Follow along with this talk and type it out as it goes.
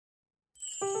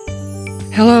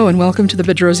Hello and welcome to the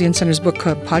Bedrosian Center's Book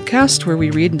Club podcast, where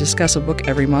we read and discuss a book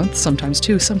every month, sometimes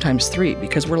two, sometimes three,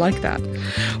 because we're like that.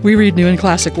 We read new and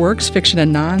classic works, fiction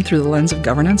and non, through the lens of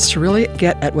governance to really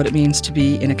get at what it means to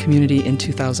be in a community in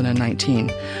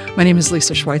 2019. My name is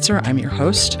Lisa Schweitzer. I'm your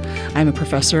host. I'm a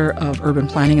professor of urban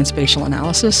planning and spatial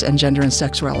analysis and gender and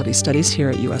sexuality studies here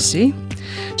at USC.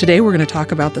 Today we're going to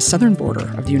talk about the southern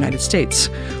border of the United States.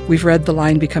 We've read The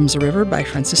Line Becomes a River by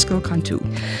Francisco Cantu.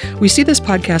 We see this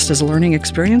podcast as a learning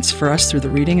experience for us through the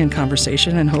reading and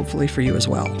conversation, and hopefully for you as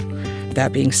well.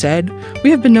 That being said,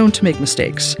 we have been known to make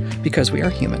mistakes because we are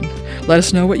human. Let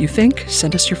us know what you think.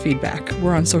 Send us your feedback.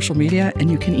 We're on social media,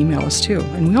 and you can email us too.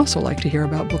 And we also like to hear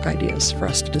about book ideas for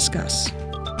us to discuss.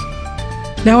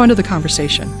 Now on to the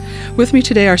conversation. With me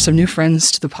today are some new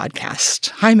friends to the podcast.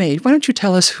 Hi, Made. Why don't you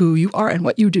tell us who you are and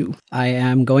what you do? I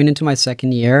am going into my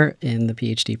second year in the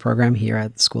PhD program here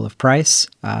at the School of Price,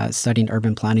 studying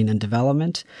urban planning and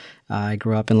development. I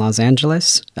grew up in Los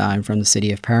Angeles. I'm from the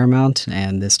city of Paramount,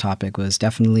 and this topic was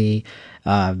definitely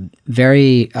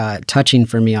very touching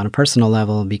for me on a personal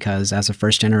level because as a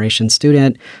first-generation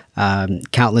student,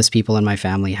 countless people in my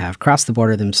family have crossed the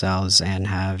border themselves and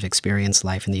have experienced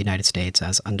life in the United States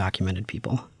as undocumented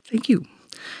people. Thank you.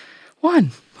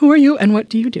 Juan, who are you and what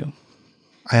do you do?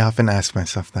 I often ask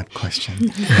myself that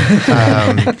question.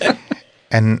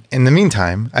 And in the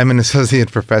meantime, I'm an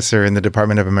associate professor in the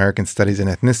Department of American Studies and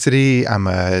Ethnicity. I'm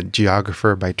a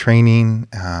geographer by training,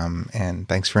 and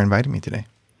thanks for inviting me today.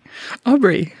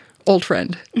 Aubrey, old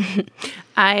friend.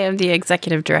 I am the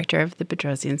executive director of the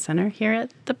Bedrosian Center here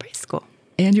at the Price School.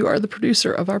 And you are the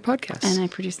producer of our podcast. And I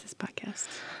produce this podcast.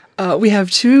 We have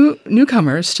two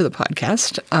newcomers to the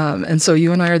podcast, and so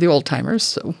you and I are the old-timers,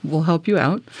 so we'll help you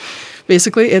out.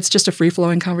 Basically, it's just a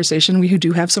free-flowing conversation. We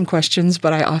do have some questions,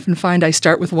 but I often find I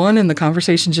start with one and the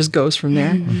conversation just goes from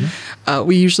there. Mm-hmm.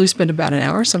 We usually spend about an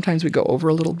hour. Sometimes we go over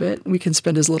a little bit. We can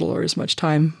spend as little or as much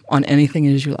time on anything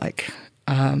as you like.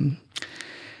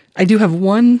 I do have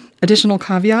one additional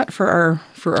caveat for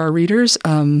our readers.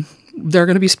 There are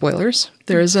going to be spoilers.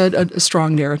 There is a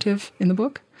strong narrative in the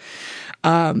book.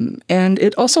 And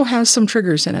it also has some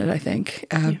triggers in it, I think.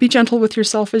 Be gentle with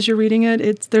yourself as you're reading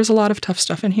it. There's a lot of tough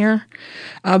stuff in here,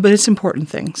 but it's important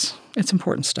things. It's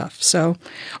important stuff. So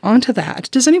on to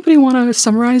that. Does anybody want to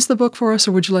summarize the book for us,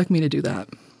 or would you like me to do that?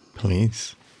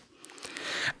 Please.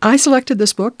 I selected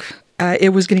this book.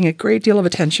 It was getting a great deal of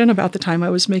attention about the time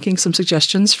I was making some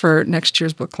suggestions for next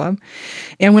year's book club.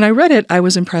 And when I read it, I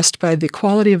was impressed by the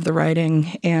quality of the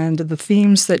writing and the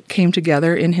themes that came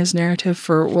together in his narrative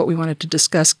for what we wanted to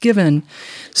discuss, given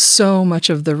so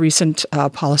much of the recent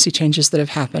policy changes that have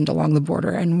happened along the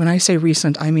border. And when I say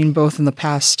recent, I mean both in the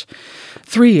past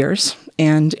 3 years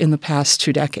and in the past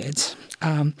 2 decades.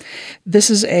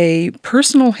 This is a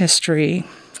personal history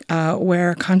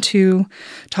where Cantu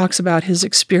talks about his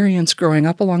experience growing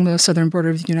up along the southern border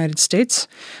of the United States,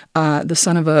 the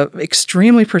son of an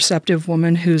extremely perceptive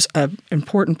woman who's an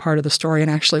important part of the story, and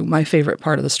actually my favorite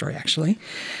part of the story, actually,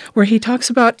 where he talks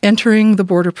about entering the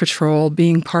Border Patrol,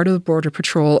 being part of the Border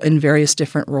Patrol in various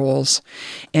different roles,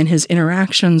 and his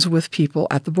interactions with people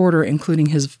at the border, including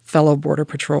his fellow Border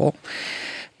Patrol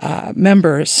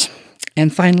members,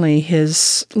 and finally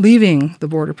his leaving the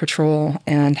Border Patrol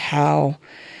and how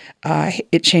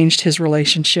it changed his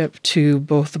relationship to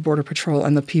both the Border Patrol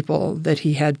and the people that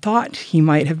he had thought he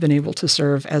might have been able to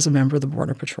serve as a member of the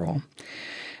Border Patrol.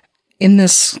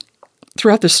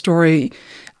 Throughout the story,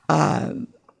 in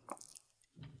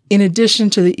addition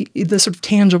to the sort of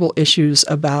tangible issues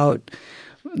about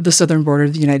the southern border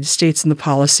of the United States and the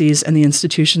policies and the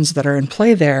institutions that are in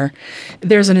play there,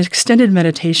 there's an extended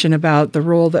meditation about the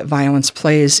role that violence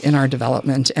plays in our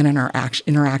development and in our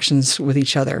interactions with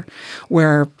each other,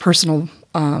 where interpersonal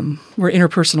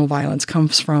violence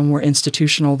comes from, where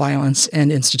institutional violence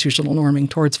and institutional norming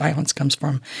towards violence comes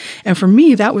from. And for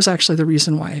me, that was actually the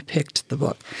reason why I picked the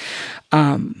book.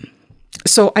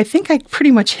 So I think I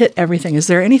pretty much hit everything. Is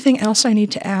there anything else I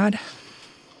need to add?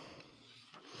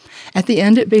 At the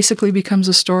end, it basically becomes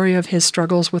a story of his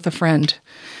struggles with a friend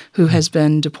who has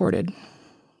been deported.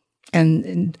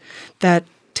 And that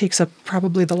takes up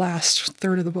probably the last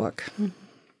third of the book.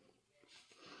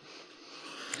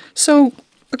 So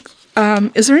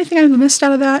is there anything I missed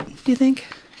out of that, do you think?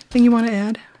 Anything you want to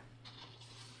add?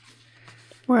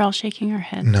 We're all shaking our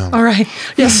heads. No. All right.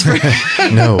 Yes.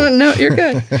 No. No, you're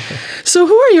good. So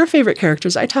who are your favorite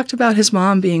characters? I talked about his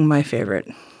mom being my favorite.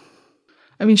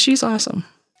 I mean, she's awesome.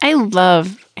 I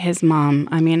love his mom.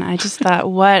 I mean, I just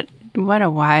thought, what a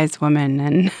wise woman.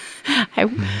 And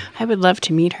I would love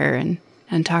to meet her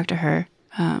and talk to her.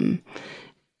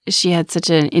 she had such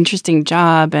an interesting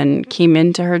job and came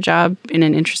into her job in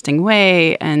an interesting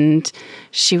way. And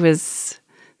she was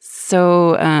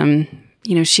so,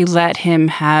 she let him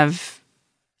have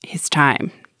his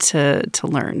time to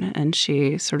learn. And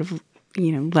she sort of,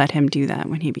 let him do that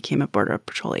when he became a Border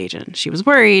Patrol agent. She was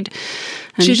worried.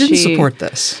 And she didn't support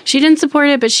this. She didn't support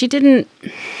it, but she didn't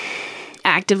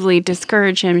actively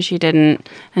discourage him. She didn't,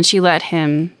 and she let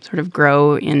him sort of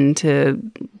grow into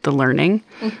the learning,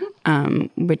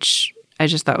 which I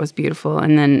just thought was beautiful.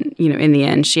 And then, in the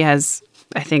end, she has,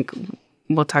 I think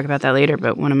we'll talk about that later,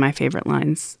 but one of my favorite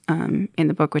lines in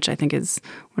the book, which I think is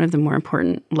one of the more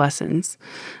important lessons.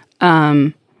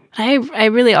 I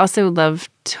really also loved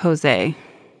Jose.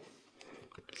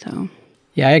 So,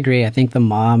 yeah, I agree. I think the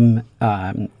mom,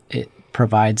 it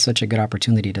provides such a good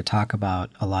opportunity to talk about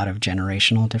a lot of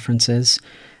generational differences.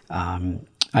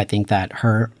 I think that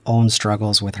her own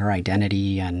struggles with her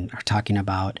identity and talking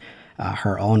about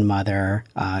her own mother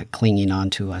clinging on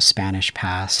to a Spanish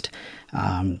past,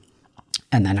 and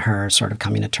then her sort of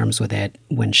coming to terms with it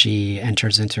when she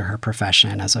enters into her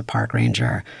profession as a park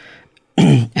ranger,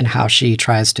 and how she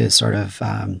tries to sort of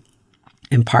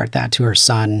impart that to her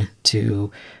son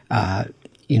to,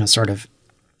 sort of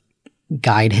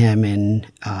guide him in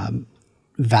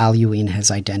valuing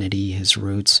his identity, his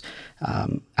roots.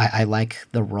 I like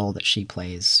the role that she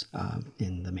plays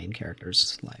in the main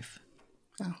character's life.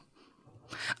 Oh.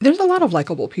 There's a lot of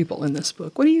likable people in this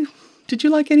book. Did you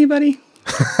like anybody?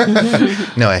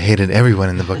 No, I hated everyone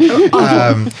in the book.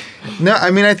 No,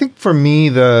 I mean, I think for me,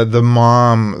 the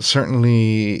mom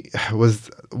certainly was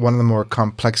one of the more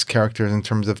complex characters in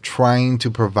terms of trying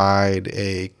to provide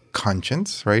a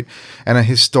conscience, right? And a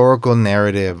historical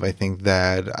narrative, I think,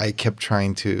 that I kept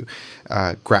trying to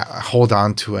hold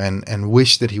on to and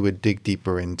wish that he would dig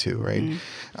deeper into, right?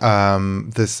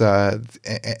 And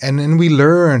then we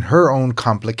learn her own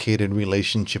complicated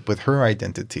relationship with her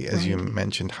identity, as you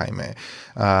mentioned, Jaime.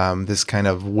 This kind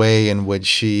of way in which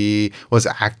she was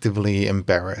actively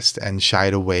embarrassed and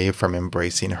shied away from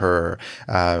embracing her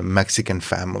Mexican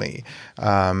family,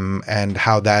 and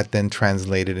how that then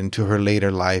translated into her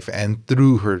later life and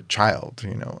through her child,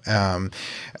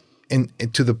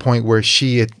 to the point where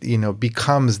she,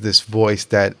 becomes this voice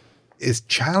that is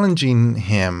challenging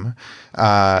him,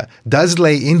 does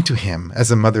lay into him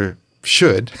as a mother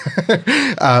should,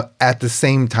 at the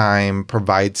same time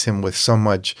provides him with so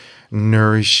much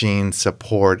nourishing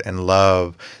support and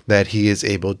love that he is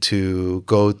able to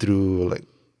go through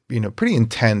pretty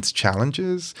intense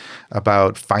challenges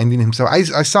about finding himself.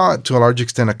 I saw, to a large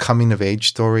extent, a coming-of-age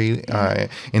story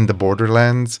in the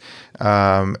Borderlands,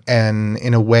 and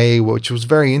in a way which was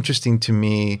very interesting to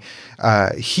me.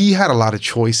 He had a lot of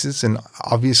choices and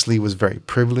obviously was very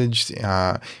privileged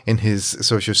in his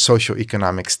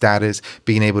socioeconomic status,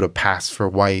 being able to pass for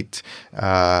white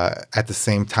at the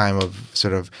same time of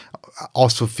sort of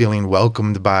also feeling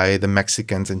welcomed by the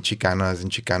Mexicans and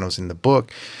Chicanos in the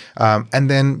book, and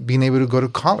then being able to go to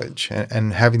college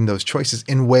and having those choices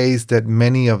in ways that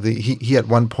many of he at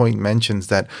one point mentions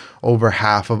that over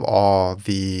half of all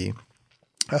the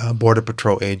Border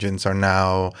Patrol agents are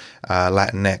now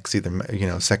Latinx,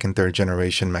 either second, third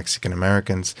generation Mexican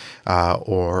Americans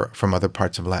or from other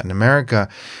parts of Latin America.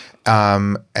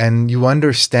 And you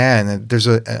understand that there's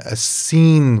a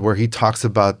scene where he talks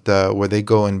about where they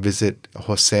go and visit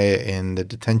Jose in the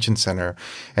detention center,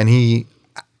 and he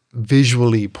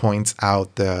visually points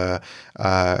out the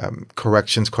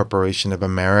Corrections Corporation of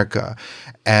America.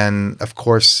 And of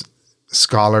course,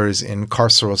 scholars in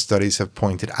carceral studies have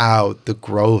pointed out the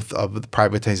growth of the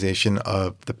privatization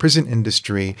of the prison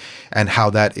industry and how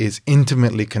that is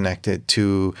intimately connected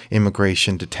to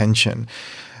immigration detention.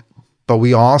 But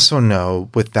we also know,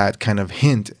 with that kind of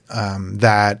hint,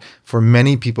 that for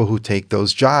many people who take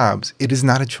those jobs, it is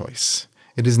not a choice.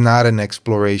 It is not an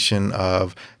exploration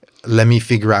of, let me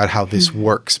figure out how this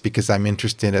works because I'm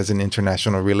interested as an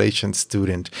international relations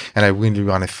student and I really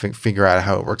want to figure out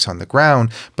how it works on the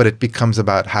ground. But it becomes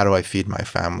about, how do I feed my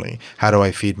family? How do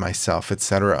I feed myself,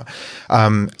 etc.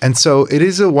 And so it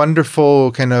is a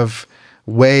wonderful kind of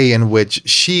way in which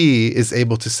she is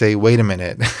able to say, wait a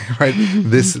minute, right?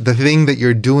 The thing that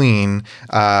you're doing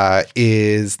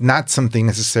is not something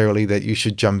necessarily that you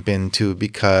should jump into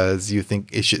because you think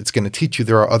it's going to teach you.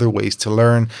 There are other ways to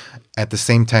learn. at the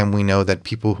same time, we know that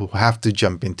people who have to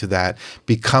jump into that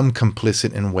become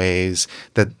complicit in ways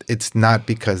that it's not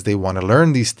because they want to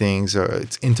learn these things or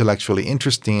it's intellectually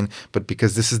interesting, but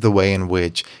because this is the way in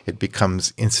which it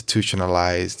becomes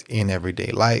institutionalized in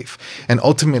everyday life. And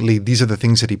ultimately, these are the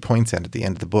things that he points at the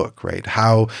end of the book, right?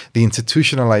 How the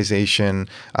institutionalization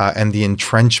and the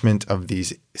entrenchment of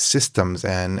these systems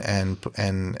and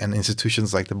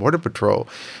institutions like the Border Patrol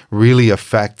really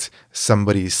affect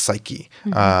somebody's psyche,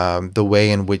 the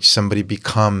way in which somebody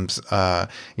becomes, a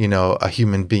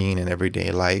human being in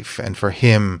everyday life. And for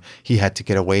him, he had to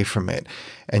get away from it.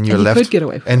 And you're left, he could get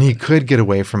away from it. And he could get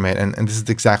away from it. And this is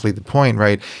exactly the point,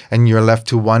 right? And you're left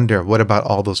to wonder, what about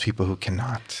all those people who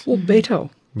cannot? Well, Beto.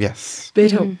 Yes.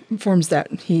 Beto forms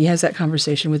that. He has that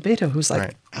conversation with Beto, who's like,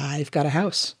 Right. I've got a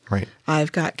house. Right.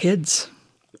 I've got kids.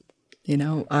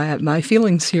 My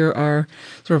feelings here are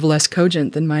sort of less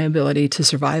cogent than my ability to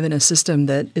survive in a system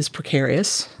that is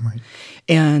precarious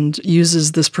and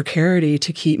uses this precarity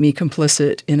to keep me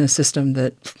complicit in a system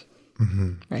that,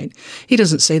 right? He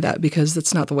doesn't say that because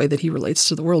that's not the way that he relates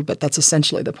to the world, but that's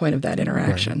essentially the point of that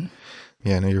interaction. Right.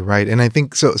 Yeah, no, you're right. And I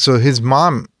think so his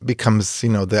mom becomes,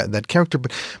 that character.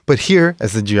 But here,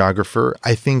 as the geographer,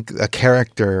 I think a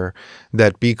character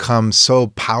that becomes so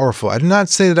powerful. I do not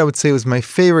say that I would say it was my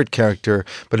favorite character,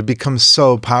 but it becomes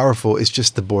so powerful is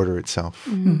just the border itself.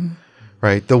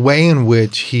 Right? The way in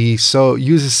which he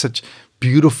uses such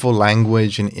beautiful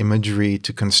language and imagery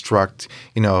to construct,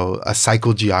 a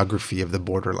psychogeography of the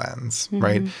borderlands,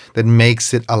 right? That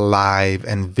makes it alive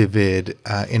and vivid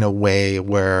in a way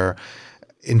where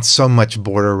in so much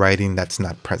border writing that's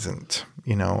not present.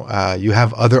 You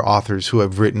have other authors who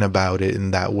have written about it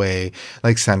in that way,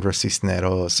 like Sandra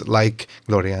Cisneros, like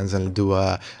Gloria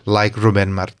Anzaldúa, like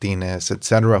Ruben Martinez,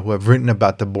 etc., who have written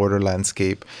about the border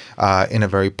landscape in a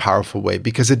very powerful way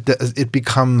because it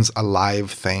becomes a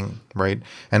live thing, right?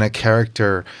 And a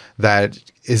character that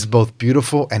is both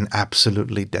beautiful and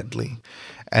absolutely deadly.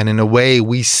 And in a way,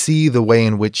 we see the way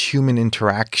in which human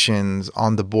interactions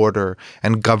on the border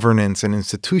and governance and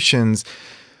institutions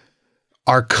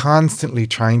are constantly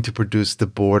trying to produce the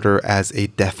border as a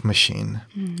death machine.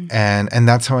 And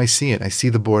that's how I see it. I see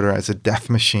the border as a death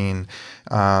machine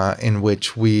in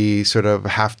which we sort of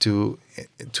have to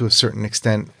a certain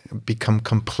extent, become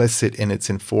complicit in its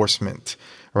enforcement.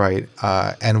 Right.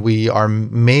 And we are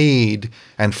made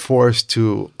and forced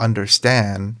to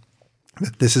understand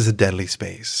that this is a deadly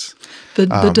space.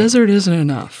 The desert isn't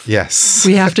enough. Yes.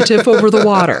 We have to tip over the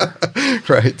water.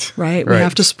 Right. Right? We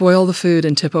have to spoil the food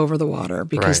and tip over the water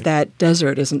because that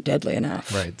desert isn't deadly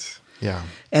enough. Right. Yeah.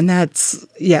 And that's,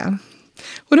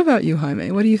 What about you,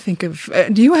 Jaime? What do you think of,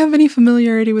 do you have any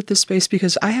familiarity with this space?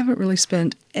 Because I haven't really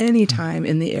spent any time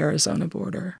in the Arizona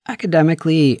border.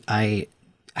 Academically, I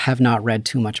have not read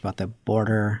too much about the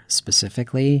border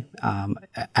specifically.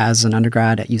 As an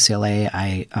undergrad at UCLA,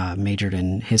 I majored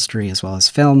in history as well as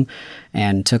film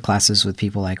and took classes with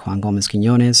people like Juan Gómez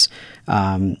Quiñones.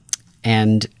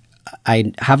 And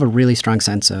I have a really strong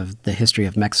sense of the history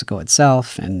of Mexico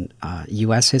itself and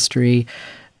U.S. history.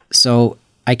 So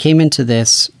I came into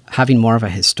this having more of a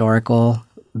historical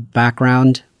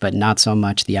background, but not so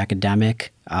much the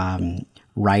academic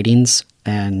writings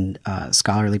and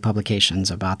scholarly publications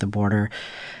about the border.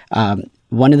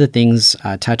 One of the things,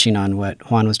 touching on what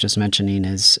Juan was just mentioning,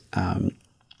 is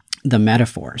the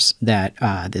metaphors that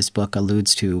this book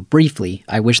alludes to briefly.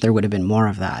 I wish there would have been more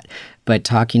of that. But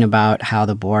talking about how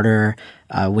the border,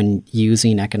 when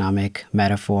using economic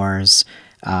metaphors,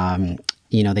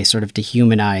 they sort of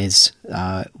dehumanize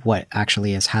what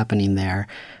actually is happening there.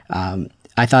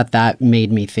 I thought that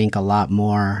made me think a lot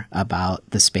more about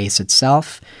the space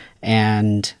itself,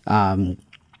 and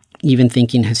even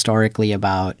thinking historically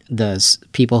about the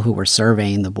people who were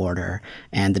surveying the border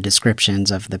and the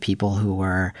descriptions of the people who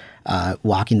were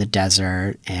walking the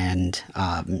desert and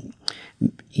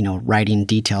writing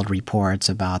detailed reports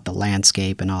about the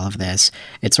landscape and all of this.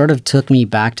 It sort of took me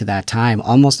back to that time,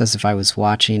 almost as if I was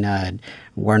watching a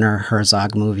Werner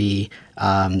Herzog movie,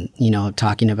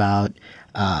 talking about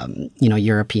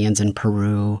Europeans in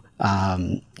Peru,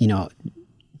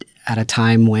 at a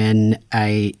time when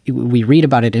we read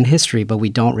about it in history, but we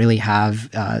don't really have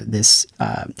this.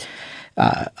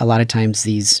 A lot of times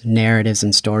these narratives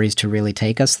and stories to really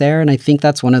take us there. And I think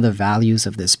that's one of the values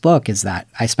of this book, is that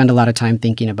I spend a lot of time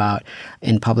thinking about,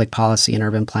 in public policy and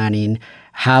urban planning,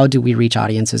 how do we reach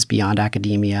audiences beyond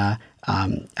academia?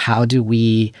 How do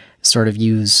we sort of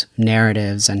use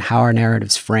narratives, and how are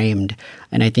narratives framed?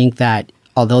 And I think that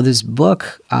although this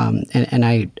book, I'm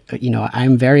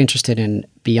very interested in,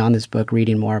 beyond this book,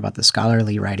 reading more about the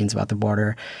scholarly writings about the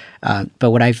border.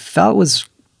 But what I felt was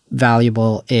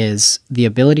valuable is the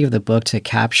ability of the book to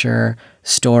capture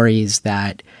stories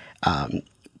that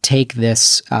take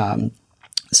this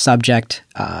subject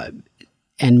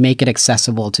and make it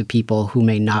accessible to people who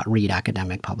may not read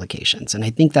academic publications. And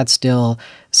I think that's still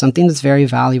something that's very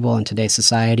valuable in today's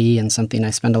society, and something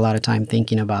I spend a lot of time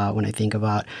thinking about when I think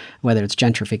about whether it's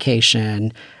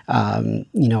gentrification,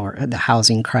 or the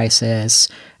housing crisis,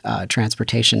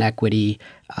 transportation equity.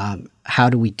 How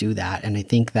do we do that? And I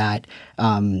think that,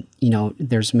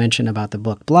 there's mention about the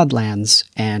book Bloodlands,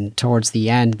 and towards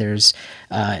the end, there's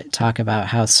talk about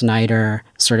how Snyder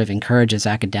sort of encourages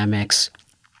academics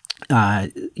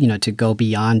to go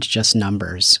beyond just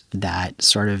numbers that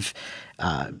sort of,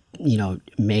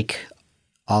 make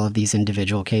all of these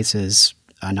individual cases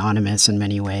anonymous in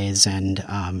many ways, and,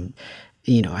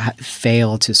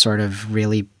 fail to sort of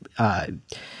really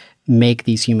make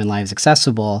these human lives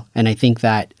accessible. And I think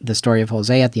that the story of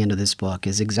Jose at the end of this book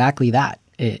is exactly that.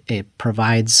 It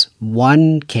provides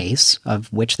one case,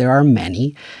 of which there are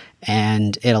many,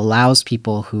 and it allows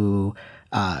people who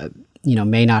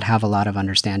may not have a lot of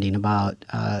understanding about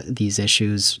these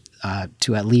issues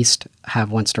to at least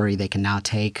have one story they can now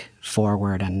take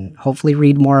forward and hopefully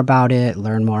read more about it,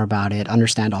 learn more about it,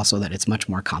 understand also that it's much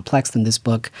more complex than this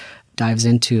book dives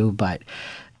into. But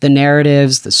the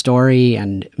narratives, the story,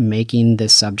 and making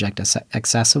this subject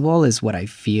accessible is what I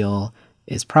feel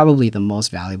is probably the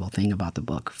most valuable thing about the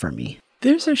book for me.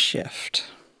 There's a shift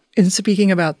in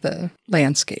speaking about the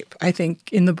landscape, I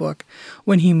think, in the book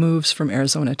when he moves from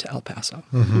Arizona to El Paso.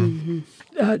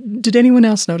 Did anyone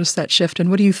else notice that shift?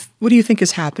 And what do you think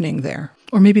is happening there?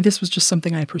 Or maybe this was just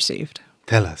something I perceived.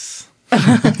 Tell us.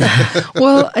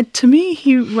 Well, to me,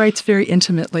 he writes very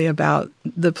intimately about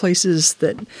the places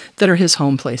that are his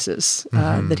home places,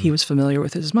 that he was familiar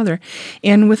with his mother.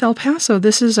 And with El Paso,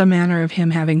 this is a manner of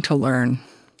him having to learn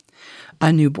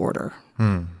a new border.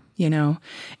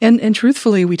 And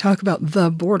truthfully, we talk about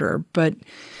the border, but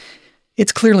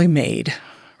it's clearly made,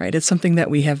 right? It's something that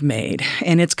we have made,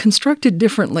 and it's constructed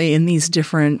differently in these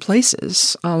different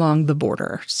places along the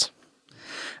borders.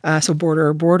 So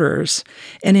borders.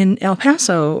 And in El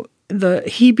Paso,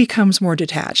 he becomes more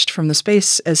detached from the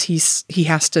space as he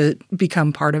has to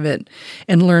become part of it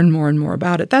and learn more and more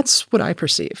about it. That's what I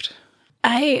perceived.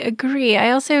 I agree.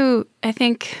 I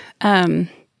think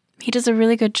he does a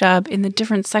really good job in the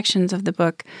different sections of the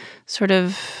book, sort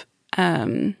of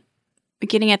getting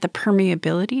at the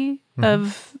permeability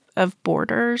of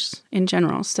borders in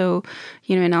general. So,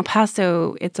 in El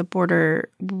Paso, it's a border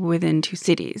within two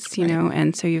cities,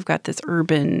 and so you've got this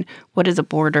what is a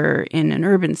border in an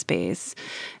urban space?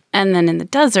 And then in the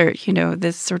desert,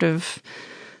 this sort of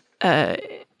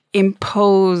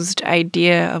imposed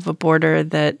idea of a border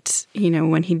that,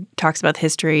 when he talks about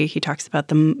history, he talks about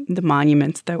the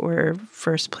monuments that were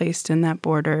first placed in that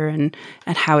border and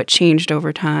how it changed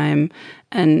over time.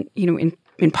 And,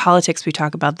 in politics, we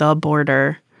talk about the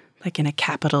border, like in a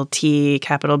capital T,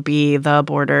 capital B, the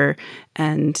border.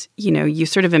 And, you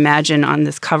sort of imagine on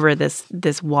this cover,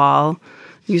 this wall,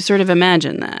 you sort of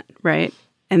imagine that, right?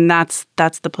 And that's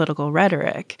the political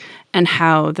rhetoric, and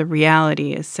how the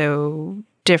reality is so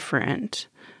different,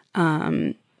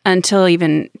 until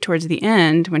even towards the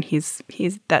end, when he's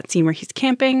that scene where he's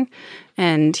camping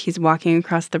and he's walking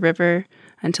across the river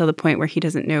until the point where he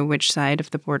doesn't know which side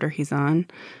of the border he's on.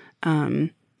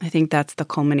 I think that's the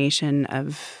culmination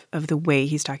of the way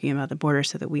he's talking about the border,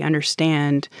 so that we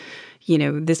understand,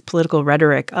 this political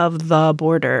rhetoric of the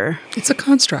border. It's a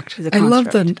construct. I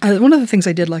love one of the things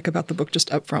I did like about the book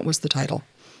just up front was the title.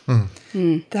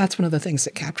 That's one of the things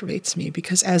that captivates me,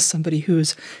 because as somebody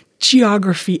who's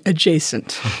geography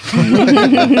adjacent,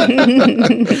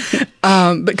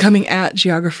 but coming at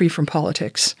geography from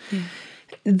politics,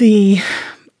 the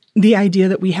idea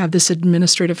that we have this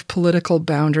administrative political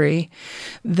boundary,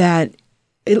 that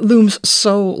it looms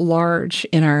so large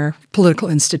in our political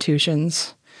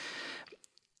institutions,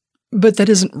 but that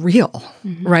isn't real,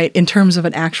 right, in terms of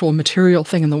an actual material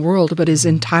thing in the world, but is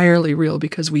entirely real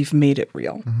because we've made it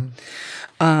real.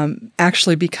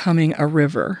 Actually becoming a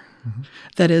river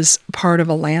that is part of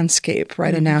a landscape,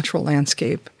 right, a natural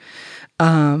landscape.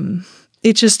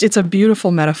 It's a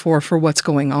beautiful metaphor for what's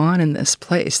going on in this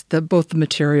place, both the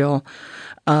material,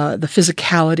 the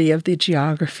physicality of the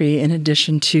geography, in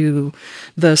addition to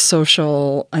the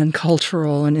social and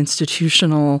cultural and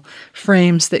institutional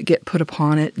frames that get put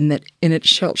upon it, and that in it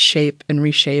shall shape and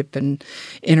reshape and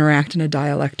interact in a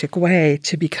dialectic way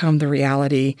to become the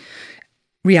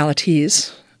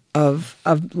realities of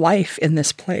life in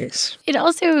this place. It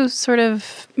also sort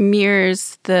of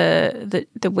mirrors the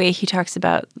way he talks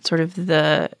about sort of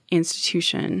the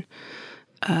institution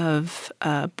of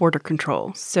border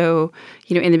control. So,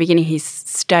 in the beginning, he's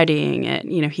studying it.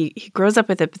 He grows up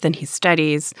with it, but then he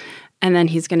studies, and then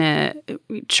he's going to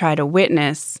try to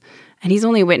witness. And he's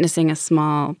only witnessing a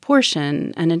small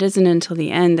portion. And it isn't until the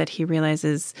end that he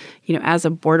realizes, as a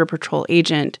Border Patrol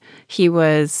agent, he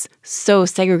was so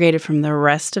segregated from the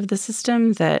rest of the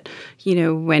system that,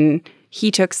 when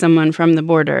he took someone from the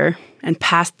border and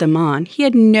passed them on, he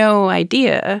had no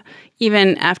idea,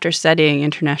 even after studying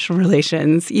international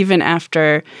relations, even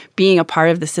after being a part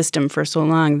of the system for so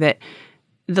long, that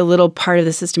the little part of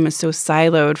the system is so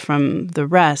siloed from the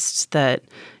rest that,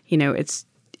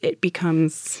 it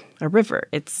becomes a river.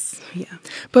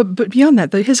 But beyond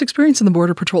that, his experience in the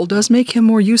Border Patrol does make him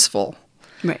more useful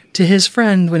to his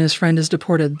friend when his friend is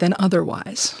deported than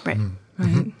otherwise. Right.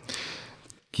 Mm-hmm.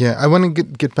 Yeah, I want to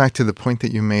get back to the point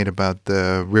that you made about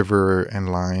the river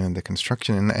and line and the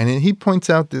construction, and he points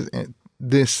out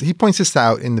he points this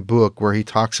out in the book where he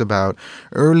talks about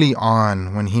early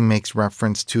on when he makes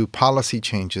reference to policy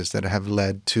changes that have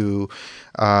led to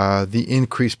the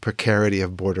increased precarity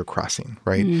of border crossing,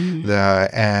 right?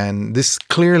 And this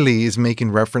clearly is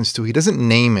making reference to, he doesn't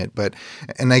name it,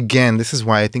 and again, this is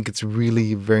why I think it's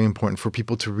really very important for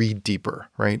people to read deeper,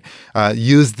 right?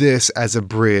 Use this as a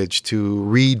bridge to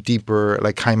read deeper,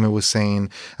 like Jaime was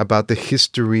saying, about the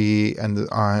history and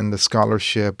the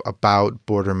scholarship about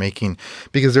border making.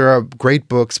 Because there are great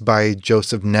books by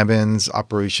Joseph Nevins,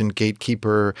 Operation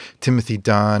Gatekeeper, Timothy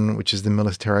Dunn, which is the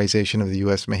militarization of the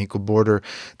U.S.-Mexico border,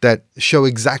 that show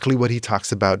exactly what he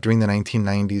talks about during the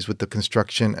 1990s with the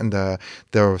construction and the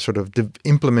sort of the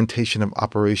implementation of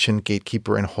Operation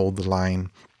Gatekeeper and Hold the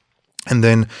Line. And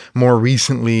then more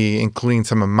recently, including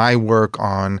some of my work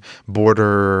on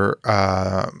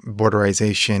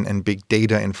borderization and big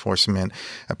data enforcement,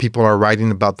 people are writing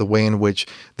about the way in which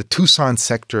the Tucson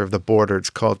sector of the border,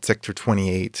 it's called Sector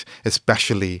 28,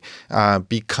 especially,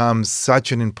 becomes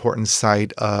such an important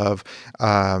site of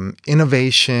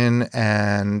innovation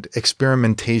and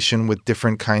experimentation with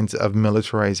different kinds of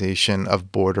militarization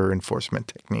of border enforcement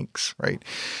techniques, right?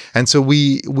 And so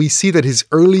we see that his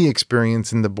early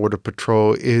experience in the Border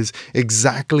Patrol is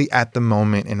exactly at the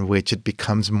moment in which it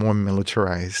becomes more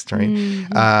militarized, right?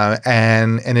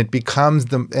 And it becomes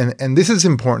and this is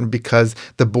important because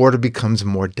the border becomes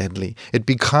more deadly. It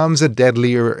becomes a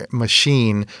deadlier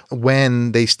machine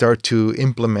when they start to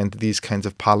implement these kinds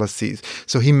of policies.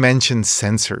 So he mentions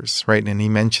sensors, right? And he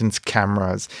mentions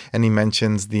cameras, and he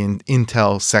mentions the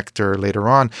intel sector later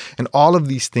on. And all of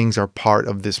these things are part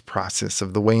of this process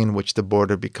of the way in which the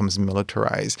border becomes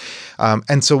militarized.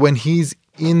 And so when he's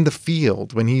in the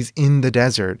field, when he's in the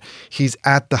desert, he's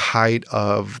at the height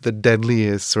of the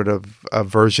deadliest sort of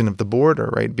version of the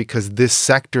border, right? Because this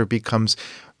sector becomes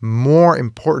more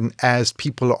important as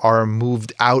people are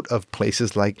moved out of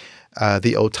places like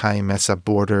the Otay Mesa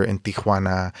border in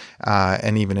Tijuana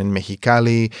and even in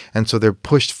Mexicali. And so they're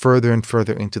pushed further and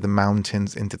further into the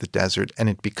mountains, into the desert, and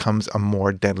it becomes a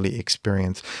more deadly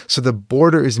experience. So the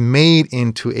border is made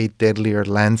into a deadlier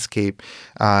landscape.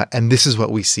 And this is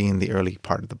what we see in the early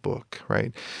part of the book,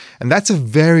 right? And that's a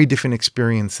very different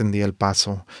experience in the El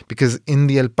Paso, because in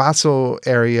the El Paso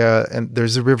area, and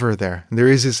there's a river there. There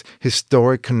is this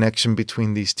historic connection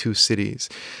between these two cities.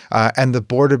 And the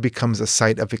border becomes a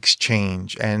site of exchange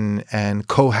and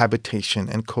cohabitation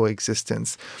and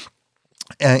coexistence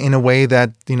in a way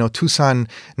that, Tucson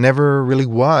never really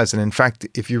was. And in fact,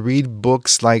 if you read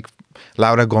books like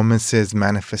Laura Gomez's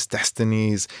Manifest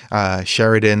Destinies,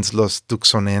 Sheridan's Los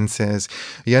Tucsonenses,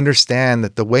 you understand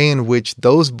that the way in which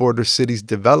those border cities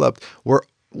developed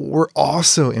were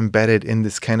also embedded in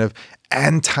this kind of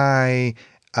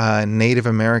Native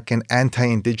American,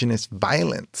 anti-indigenous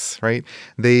violence, right?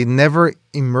 They never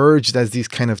emerged as these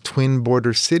kind of twin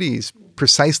border cities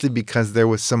precisely because there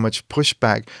was so much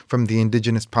pushback from the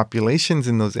indigenous populations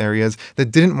in those areas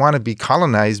that didn't want to be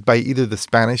colonized by either the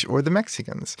Spanish or the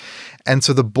Mexicans. And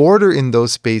so the border in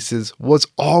those spaces was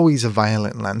always a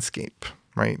violent landscape.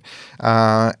 Right.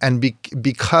 And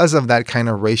because of that kind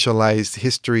of racialized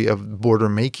history of border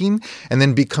making, and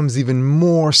then becomes even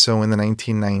more so in the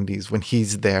 1990s when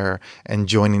he's there and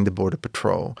joining the Border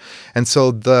Patrol. And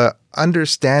so the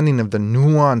understanding of the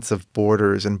nuance of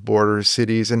borders and border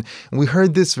cities. And we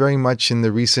heard this very much in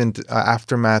the recent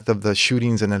aftermath of the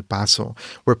shootings in El Paso,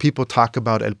 where people talk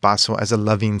about El Paso as a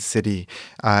loving city.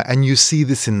 And you see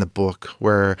this in the book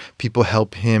where people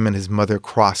help him and his mother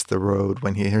cross the road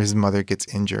when his mother gets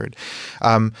injured.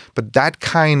 But that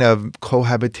kind of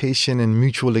cohabitation and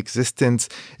mutual existence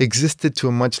existed to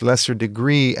a much lesser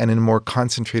degree and in more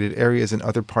concentrated areas in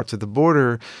other parts of the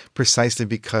border, precisely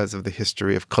because of the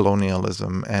history of colonialism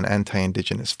colonialism and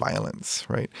anti-Indigenous violence,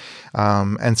 right?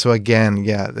 And so again,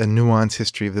 the nuanced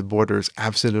history of the border is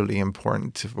absolutely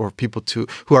important for people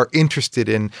who are interested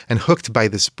in and hooked by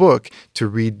this book to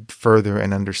read further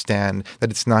and understand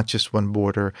that it's not just one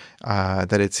border,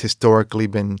 that it's historically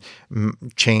been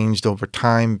changed over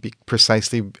time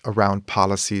precisely around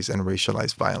policies and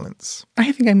racialized violence.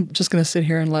 I think I'm just going to sit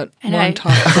here and let Ron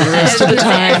talk for the rest of the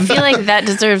time. I feel like that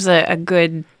deserves a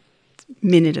good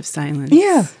minute of silence.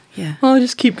 Yeah. Well,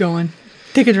 just keep going.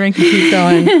 Take a drink and keep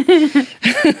going.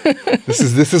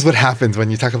 This is what happens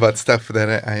when you talk about stuff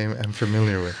that I am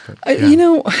familiar with. But, You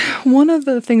know, one of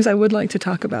the things I would like to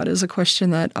talk about is a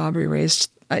question that Aubrey raised,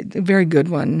 a very good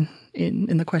one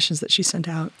in the questions that she sent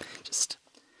out. Just,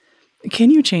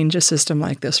 can you change a system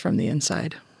like this from the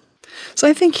inside? So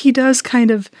I think he does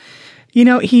kind of,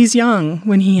 he's young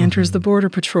when he enters the Border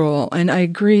Patrol. And I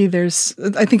agree,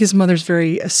 I think his mother's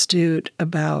very astute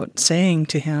about saying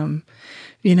to him,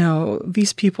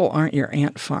 these people aren't your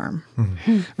ant farm,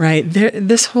 right?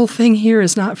 This whole thing here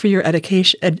is not for your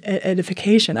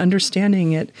edification,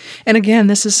 understanding it. And again,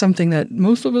 this is something that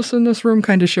most of us in this room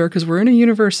kind of share because we're in a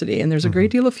university and there's a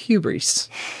great deal of hubris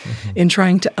in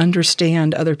trying to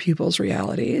understand other people's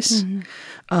realities.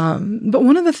 But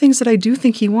one of the things that I do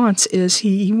think he wants is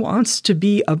he wants to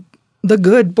be the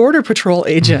good Border Patrol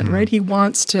agent, right? He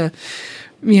wants to,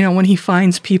 when he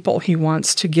finds people, he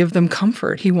wants to give them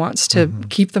comfort. He wants to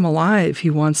keep them alive. He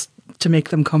wants to make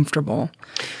them comfortable.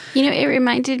 It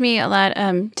reminded me a lot.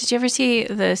 Did you ever see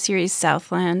the series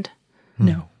Southland?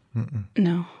 No.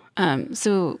 No.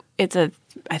 So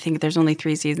I think there's only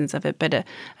 3 seasons of it, but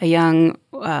a young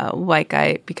white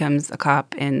guy becomes a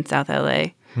cop in South LA.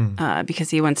 Because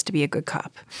he wants to be a good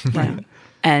cop. Right.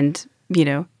 And,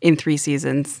 in 3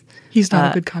 seasons. He's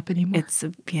not a good cop anymore.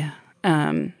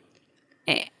 And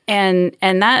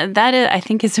that is, I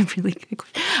think is a really good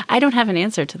question. I don't have an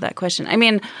answer to that question. I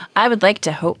mean, I would like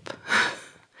to hope.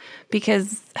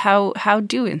 Because how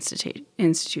do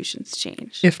institutions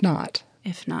change? If not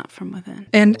from within.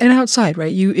 And outside,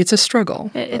 right? It's a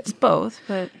struggle. It's both,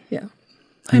 but... Yeah.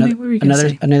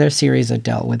 Another series that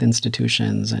dealt with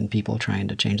institutions and people trying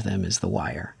to change them is The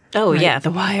Wire. Oh, right? Yeah,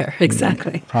 The Wire.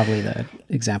 Exactly. Probably the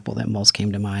example that most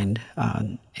came to mind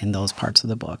in those parts of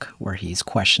the book where he's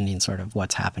questioning sort of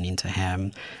what's happening to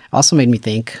him. Also made me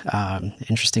think,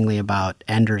 interestingly, about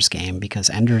Ender's Game, because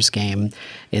Ender's Game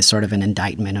is sort of an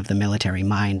indictment of the military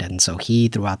mind. And so he,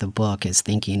 throughout the book, is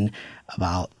thinking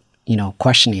about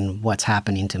questioning what's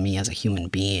happening to me as a human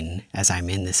being as I'm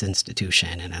in this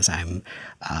institution and as I'm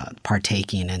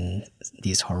partaking in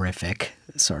these horrific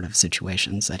sort of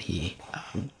situations that he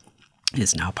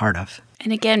is now part of.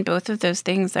 And again, both of those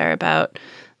things are about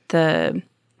and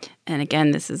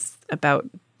again, this is about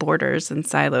borders and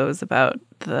silos, about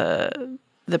the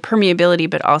permeability,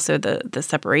 but also the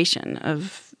separation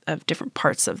of different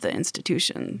parts of the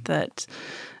institution that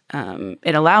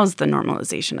it allows the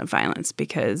normalization of violence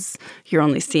because you're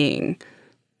only seeing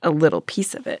a little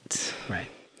piece of it. Right.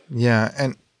 Yeah.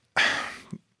 And,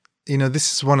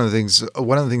 this is one of the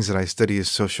things that I study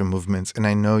is social movements. And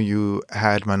I know you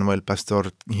had Manuel Pastor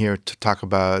here to talk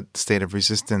about state of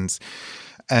resistance.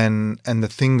 And the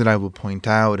thing that I will point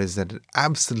out is that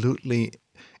absolutely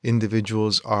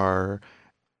individuals are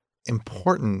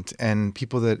important and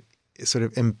people that sort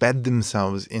of embed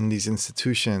themselves in these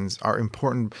institutions are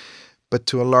important, but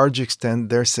to a large extent,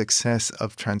 their success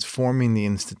of transforming the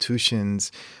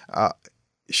institutions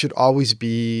should always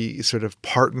be sort of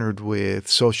partnered with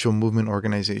social movement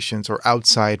organizations or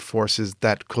outside forces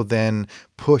that could then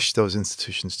push those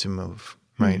institutions to move,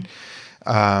 right?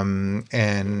 And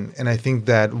I think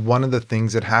that one of the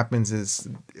things that happens is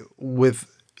with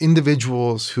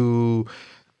individuals who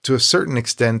to a certain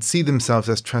extent, see themselves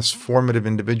as transformative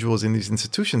individuals in these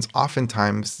institutions,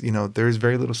 oftentimes, there is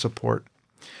very little support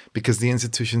because the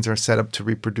institutions are set up to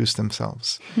reproduce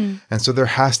themselves. And so there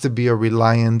has to be a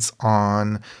reliance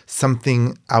on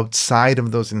something outside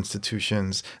of those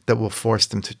institutions that will force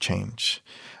them to change.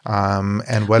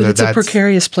 And whether it's a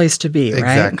precarious place to be,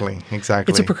 right?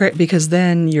 Exactly. It's because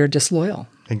then you're disloyal.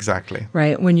 Exactly.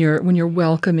 Right. When you're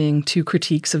welcoming to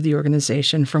critiques of the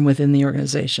organization from within the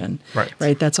organization.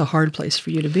 Right. That's a hard place for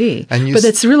you to be. But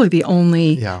it's really the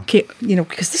only,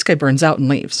 because this guy burns out and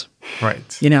leaves.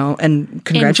 Right. And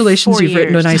congratulations, you've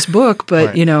written a nice book,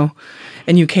 but,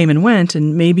 and you came and went,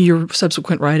 and maybe your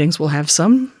subsequent writings will have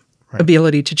some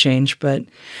ability to change. But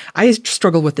I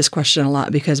struggle with this question a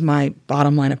lot because my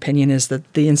bottom line opinion is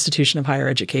that the institution of higher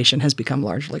education has become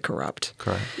largely corrupt.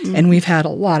 Correct. And we've had a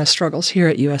lot of struggles here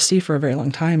at USC for a very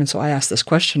long time. And so I asked this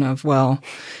question of, well,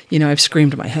 I've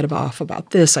screamed my head off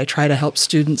about this. I try to help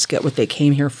students get what they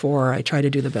came here for. I try to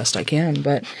do the best I can.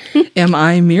 But am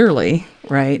I merely,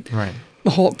 right,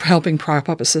 helping prop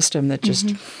up a system that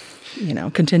just,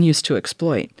 continues to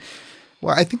exploit?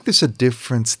 Well, I think there's a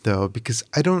difference, though, because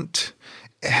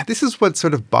this is what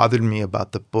sort of bothered me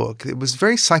about the book. It was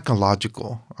very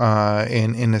psychological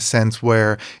in a sense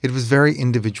where it was very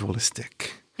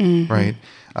individualistic, right?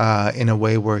 In a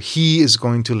way where he is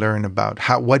going to learn about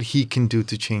what he can do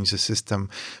to change the system.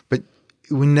 But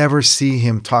we never see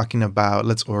him talking about,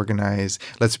 let's organize,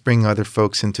 let's bring other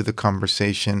folks into the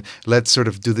conversation, let's sort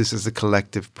of do this as a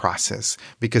collective process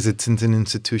because it's an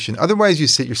institution. Otherwise, you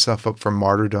set yourself up for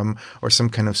martyrdom or some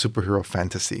kind of superhero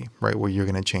fantasy, right, where you're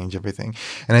going to change everything.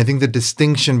 And I think the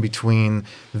distinction between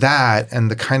that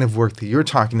and the kind of work that you're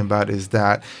talking about is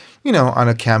that, on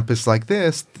a campus like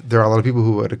this, there are a lot of people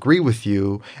who would agree with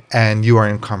you and you are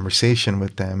in conversation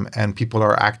with them and people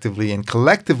are actively and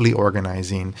collectively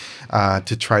organizing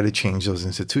to try to change those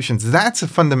institutions. That's a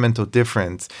fundamental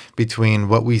difference between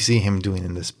what we see him doing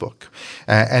in this book.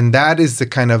 And that is the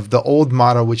kind of the old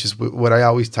model, which is what I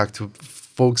always talk to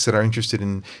folks that are interested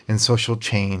in social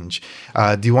change.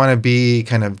 Do you want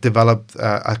to develop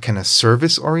a kind of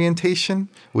service orientation,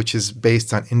 which is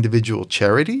based on individual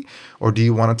charity? Or do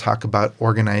you want to talk about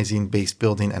organizing, base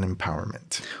building, and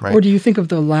empowerment? Right? Or do you think of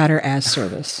the latter as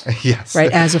service? Yes.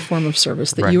 Right, as a form of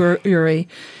service, that you're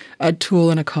a tool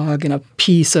and a cog and a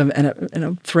piece of and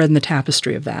a thread in the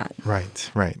tapestry of that. Right.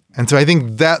 And so I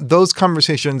think that those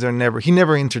conversations he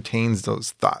never entertains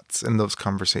those thoughts and those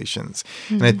conversations.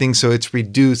 And I think so it's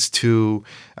reduced to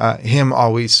him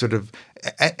always sort of,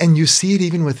 and you see it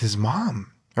even with his mom.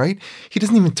 Right? He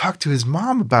doesn't even talk to his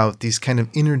mom about these kind of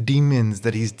inner demons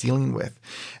that he's dealing with.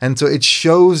 And so it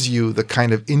shows you the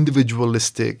kind of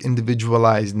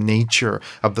individualized nature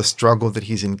of the struggle that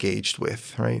he's engaged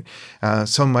with, right?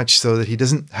 So much so that he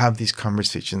doesn't have these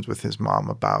conversations with his mom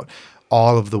about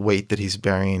all of the weight that he's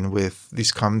bearing with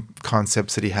these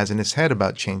concepts that he has in his head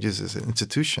about changes as an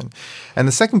institution. And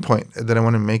the second point that I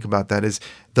want to make about that is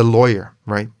the lawyer,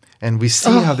 right? And we see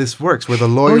how this works, where the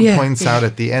lawyer points out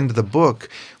at the end of the book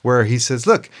where he says,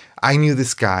 look, I knew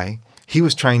this guy. He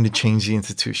was trying to change the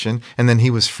institution, and then he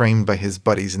was framed by his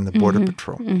buddies in the Border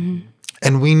Patrol.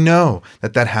 And we know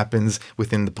that happens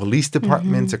within the police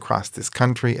departments across this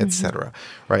country, et cetera,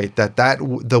 right? That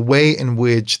the way in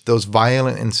which those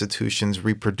violent institutions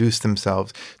reproduce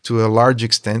themselves to a large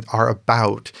extent are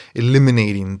about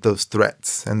eliminating those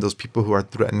threats and those people who are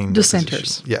threatening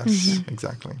dissenters. Yes,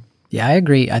 exactly. Yeah, I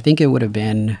agree. I think it would have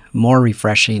been more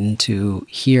refreshing to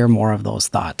hear more of those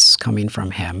thoughts coming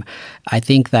from him. I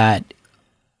think that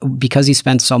because he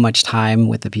spends so much time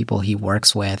with the people he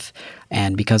works with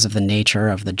and because of the nature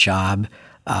of the job,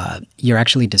 you're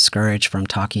actually discouraged from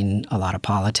talking a lot of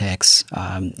politics,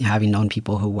 having known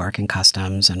people who work in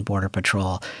customs and border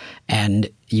patrol. And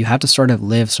you have to sort of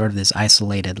live sort of this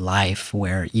isolated life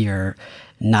where you're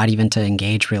not even to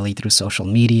engage really through social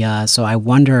media. So I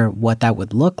wonder what that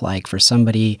would look like for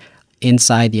somebody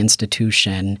inside the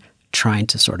institution trying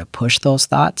to sort of push those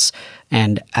thoughts.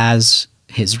 And as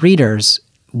his readers,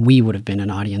 we would have been an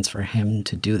audience for him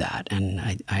to do that. And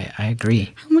I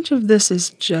agree. How much of this is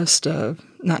just,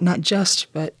 not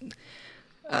just, but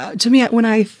to me, when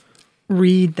I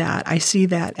read that, I see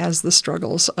that as the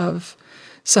struggles of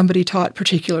somebody taught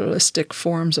particularistic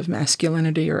forms of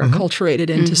masculinity or acculturated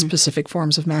into specific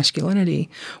forms of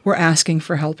masculinity. We're asking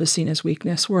for help is seen as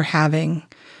weakness. We're having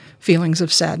feelings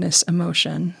of sadness,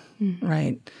 emotion,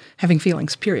 right? Having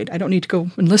feelings, period. I don't need to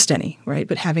go and list any, right?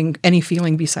 But having any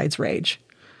feeling besides rage,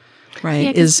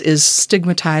 right, is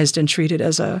stigmatized and treated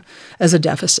as a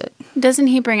deficit. Doesn't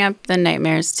he bring up the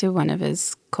nightmares to one of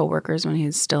his coworkers when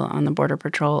he's still on the Border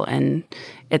Patrol, and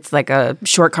it's like a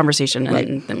short conversation,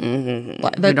 and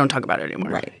we don't talk about it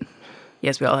anymore. Right.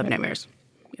 Yes, we all have nightmares.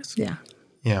 Yes. Yeah.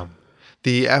 Yeah.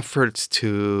 The efforts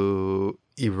to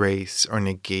erase or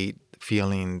negate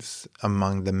feelings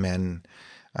among the men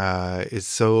is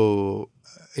so,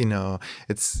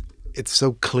 it's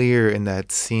so clear in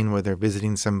that scene where they're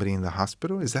visiting somebody in the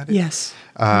hospital. Is that it? Yes.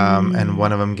 And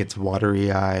one of them gets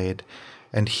watery-eyed,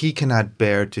 and he cannot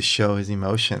bear to show his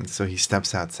emotions, so he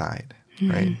steps outside,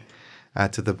 right?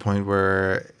 To the point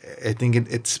where I think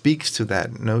it speaks to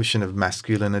that notion of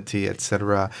masculinity, et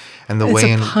cetera, and it's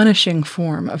a punishing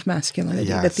form of masculinity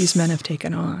that these men have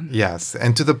taken on. Yes,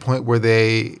 and to the point where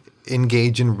they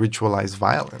engage in ritualized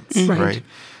violence, right?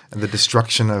 the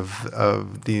destruction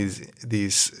of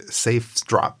these safe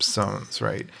drop zones,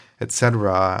 right,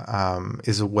 etc.,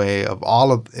 is a way of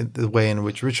all of the way in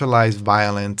which ritualized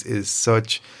violence is so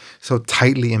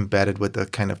tightly embedded with the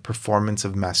kind of performance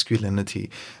of masculinity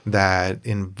that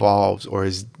involves or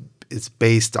is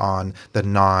based on the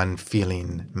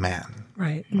non-feeling man.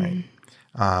 Right. Right.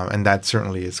 And that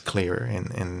certainly is clear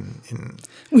in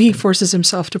He forces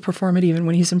himself to perform it even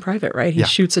when he's in private, right? He Yeah.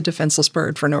 shoots a defenseless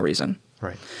bird for no reason,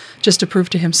 right. just to prove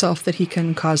to himself that he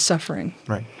can cause suffering.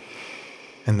 Right.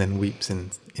 And then weeps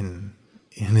in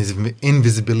his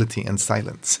invisibility and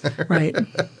silence. Right.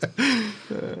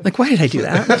 Like, why did I do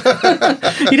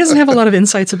that? He doesn't have a lot of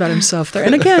insights about himself there.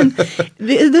 And again,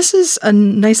 this is a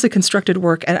nicely constructed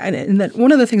work. And that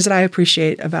one of the things that I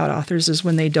appreciate about authors is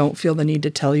when they don't feel the need to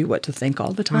tell you what to think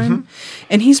all the time.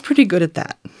 And he's pretty good at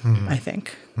that, I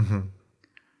think.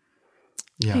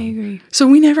 Yeah. I agree. So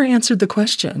we never answered the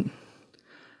question.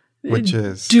 Which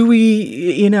is Do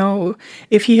we,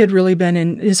 if he had really been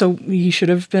in, so he should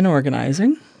have been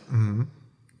organizing.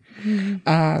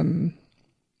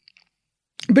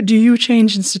 But do you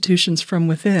change institutions from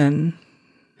within?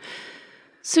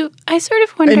 So I sort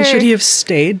of wonder. And should he have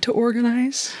stayed to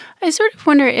organize? I sort of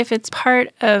wonder if it's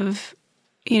part of,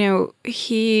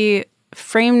 he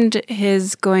framed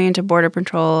his going into Border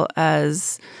Patrol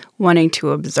as wanting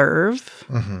to observe.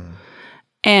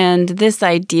 And this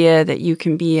idea that you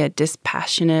can be a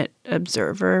dispassionate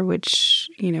observer, which,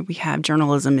 we have,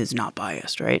 journalism is not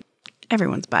biased, right?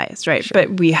 Everyone's biased, right? Sure.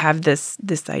 But we have this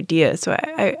idea. So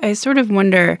I sort of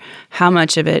wonder how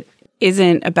much of it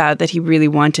isn't about that he really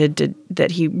wanted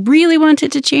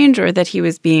to change, or that he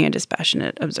was being a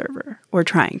dispassionate observer or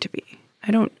trying to be. I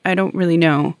don't really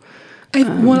know.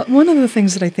 One of the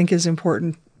things that I think is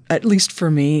important, at least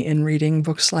for me in reading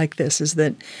books like this, is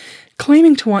that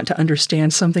claiming to want to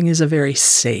understand something is a very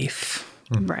safe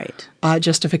Right.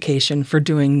 Justification for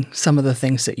doing some of the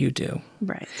things that you do.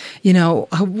 Right. He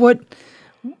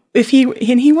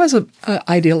was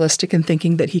idealistic in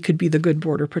thinking that he could be the good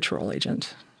Border Patrol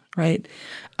agent, right?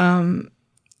 And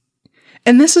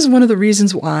this is one of the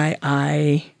reasons why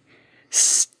I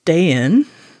stay in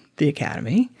the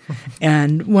academy.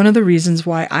 And one of the reasons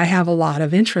why I have a lot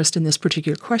of interest in this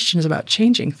particular question is about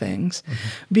changing things.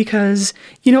 Because,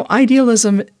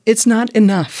 idealism, it's not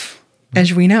enough,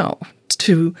 as we know,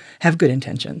 to have good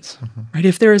intentions, right?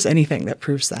 If there is anything that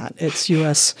proves that, it's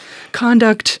U.S.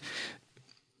 conduct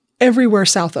everywhere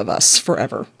south of us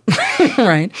forever,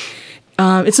 right?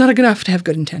 It's not good enough to have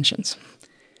good intentions.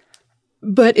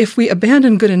 But if we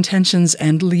abandon good intentions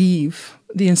and leave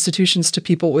the institutions to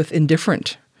people with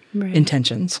indifferent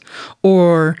intentions,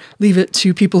 or leave it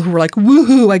to people who are like,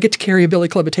 woohoo, I get to carry a billy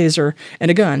club, a taser, and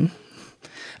a gun,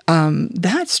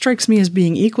 that strikes me as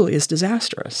being equally as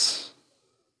disastrous.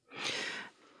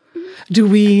 Do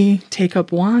we take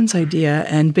up Juan's idea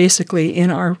and basically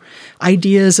in our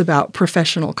ideas about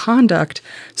professional conduct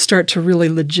start to really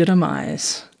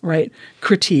legitimize, right,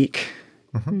 critique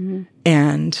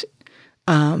and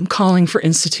calling for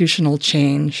institutional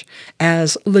change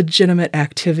as legitimate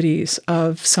activities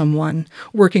of someone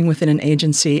working within an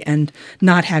agency and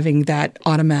not having that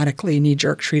automatically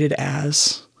knee-jerk treated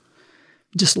as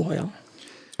disloyal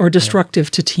or destructive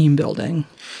to team building?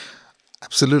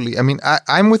 Absolutely. I mean,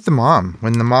 I'm with the mom.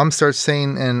 When the mom starts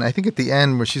saying, and I think at the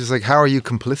end where she's like, how are you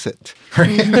complicit?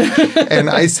 Right? And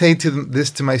I say this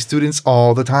to my students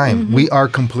all the time. We are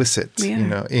complicit,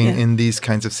 in these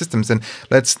kinds of systems. And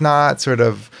let's not sort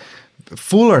of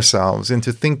fool ourselves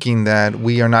into thinking that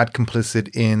we are not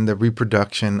complicit in the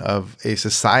reproduction of a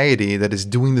society that is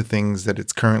doing the things that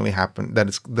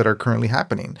that are currently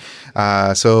happening.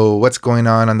 So what's going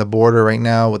on the border right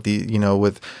now with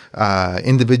with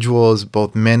individuals,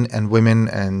 both men and women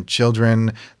and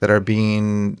children that are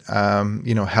being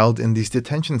held in these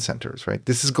detention centers, right?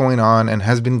 This is going on and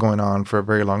has been going on for a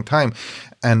very long time.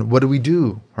 And what do we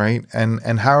do, right?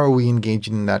 And how are we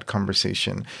engaging in that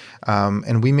conversation?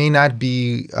 And we may not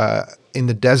be in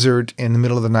the desert in the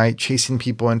middle of the night chasing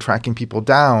people and tracking people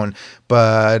down,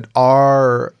 but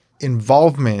our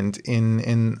involvement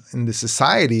in the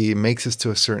society makes us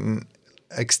to a certain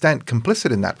extent complicit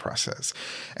in that process.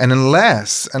 And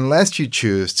unless you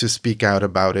choose to speak out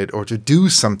about it or to do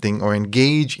something or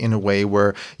engage in a way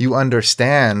where you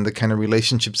understand the kind of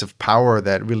relationships of power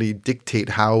that really dictate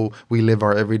how we live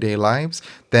our everyday lives,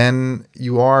 then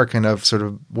you are kind of sort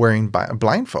of wearing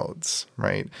blindfolds,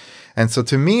 right? And so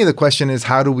to me, the question is,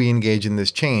 how do we engage in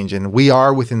this change? And we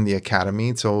are within the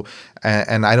academy. So,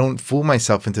 and I don't fool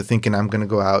myself into thinking I'm going to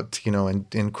go out,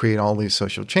 and create all these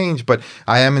social change, but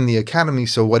I am in the academy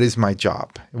academy. So what is my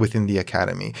job within the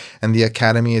academy? And the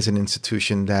academy is an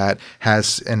institution that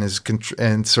has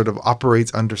and sort of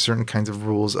operates under certain kinds of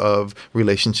rules of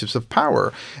relationships of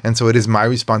power. And so it is my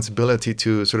responsibility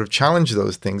to sort of challenge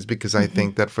those things, because I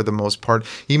think that for the most part,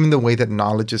 even the way that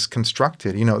knowledge is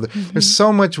constructed, there's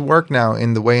so much work now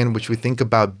in the way in which we think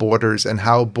about borders and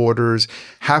how borders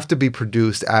have to be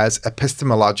produced as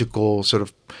epistemological sort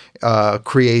of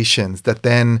creations, that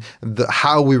then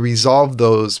how we resolve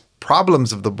those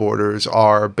problems of the borders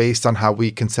are based on how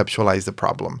we conceptualize the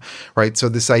problem, right? So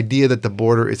this idea that the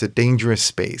border is a dangerous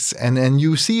space, and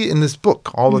you see it in this book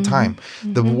all the time,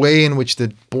 the way in which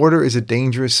the border is a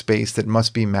dangerous space that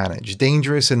must be managed.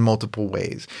 Dangerous in multiple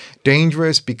ways.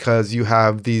 Dangerous because you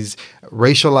have these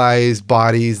racialized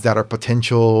bodies that are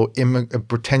potential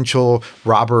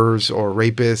robbers or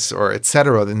rapists or et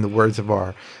cetera, in the words of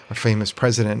our famous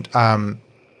president.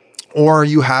 Or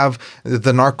you have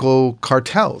the narco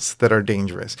cartels that are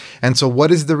dangerous. And so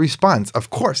what is the response?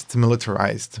 Of course, it's a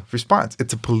militarized response.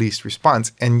 It's a police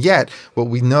response. And yet what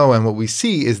we know and what we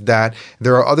see is that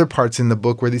there are other parts in the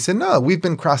book where they say, no, we've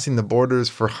been crossing the borders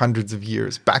for hundreds of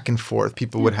years, back and forth.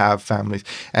 People would have families.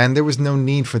 And there was no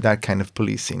need for that kind of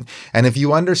policing. And if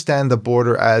you understand the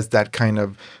border as that kind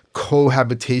of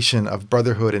cohabitation of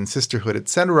brotherhood and sisterhood,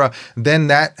 etc., then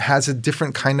that has a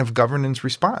different kind of governance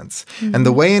response. And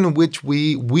the way in which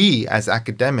we as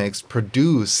academics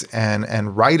produce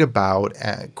and write about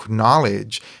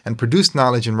knowledge and produce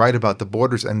knowledge and write about the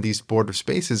borders and these border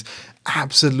spaces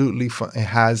absolutely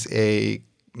has a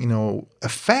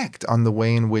effect on the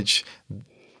way in which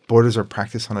borders are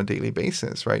practiced on a daily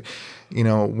basis, right?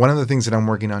 One of the things that I'm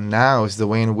working on now is the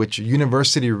way in which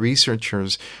university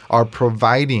researchers are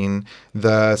providing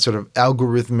the sort of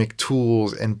algorithmic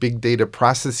tools and big data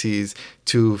processes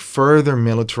to further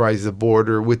militarize the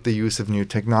border with the use of new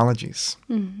technologies,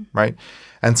 right?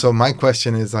 And so my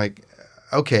question is like,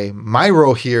 okay, my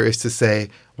role here is to say,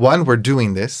 one, we're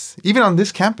doing this, even on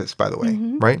this campus, by the way,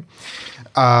 right?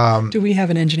 Do we have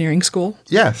an engineering school?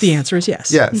 Yes. The answer is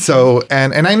yes. Yeah. So,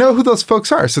 and I know who those folks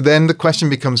are. So then the question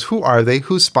becomes, who are they?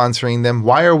 Who's sponsoring them?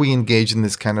 Why are we engaged in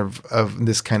this kind of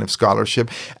scholarship?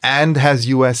 And has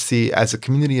USC, as a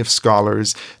community of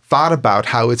scholars, thought about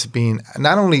how it's being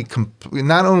not only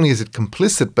is it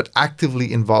complicit, but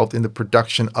actively involved in the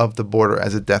production of the border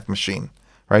as a death machine?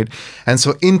 Right. And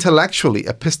so intellectually,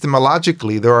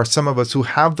 epistemologically, there are some of us who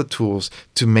have the tools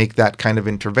to make that kind of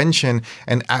intervention.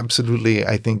 And absolutely,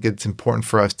 I think it's important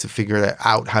for us to figure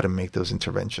out how to make those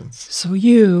interventions. So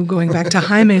going back to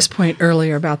Jaime's point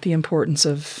earlier about the importance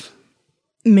of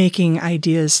making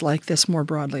ideas like this more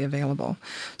broadly available.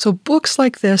 So books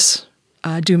like this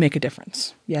do make a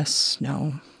difference. Yes,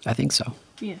 no. I think so.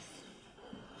 Yes.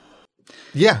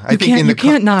 Yeah, you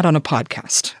can't nod on a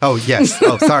podcast. Oh, yes.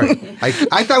 Oh, sorry.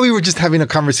 I thought we were just having a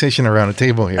conversation around a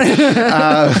table here. You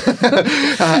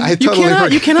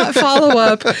cannot follow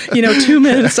up, 2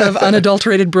 minutes of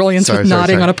unadulterated brilliance with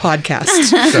nodding on a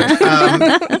podcast.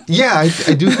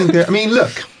 I do think that. I mean,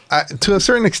 look. To a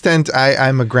certain extent,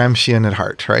 I'm a Gramscian at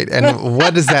heart, right? And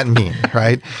what does that mean,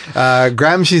 right?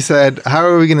 Gramsci said, how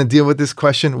are we going to deal with this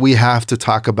question? We have to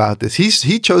talk about this.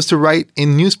 He chose to write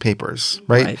in newspapers,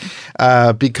 right?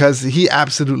 Because he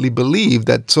absolutely believed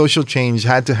that social change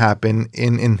had to happen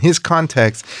in his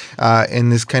context, in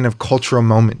this kind of cultural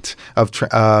moment of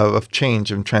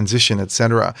change and transition,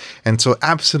 etc. And so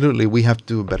absolutely, we have to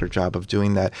do a better job of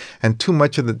doing that. And too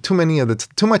much of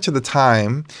the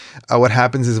time, what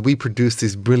happens is we produce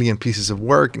these brilliant pieces of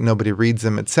work, nobody reads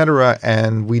them, etc.,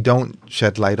 and we don't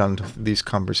shed light on these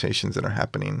conversations that are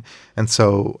happening. And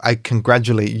so I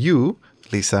congratulate you,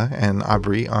 Lisa and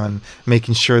Aubrey, on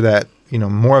making sure that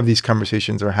more of these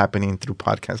conversations are happening through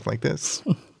podcasts like this.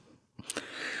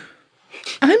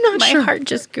 I'm not sure. My heart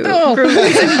just grew.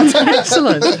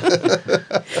 Excellent.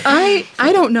 I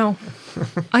don't know.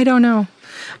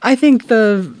 I think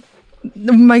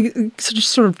just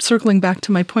sort of circling back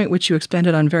to my point, which you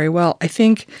expanded on very well. I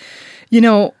think, I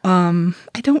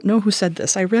don't know who said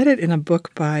this. I read it in a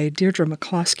book by Deirdre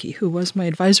McCloskey, who was my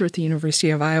advisor at the University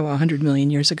of Iowa 100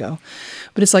 million years ago.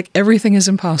 But it's like everything is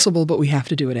impossible, but we have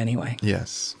to do it anyway.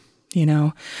 Yes.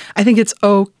 I think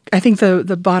I think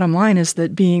the bottom line is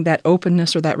that being that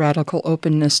openness or that radical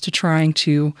openness to trying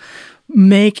to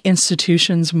make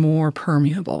institutions more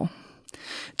permeable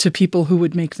to people who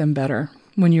would make them better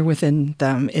when you're within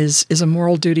them is a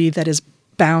moral duty that is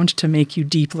bound to make you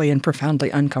deeply and profoundly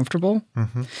uncomfortable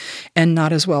and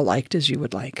not as well liked as you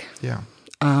would like. Yeah.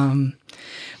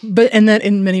 But that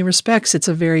in many respects, it's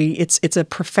a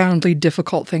profoundly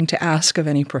difficult thing to ask of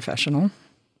any professional.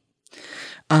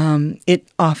 it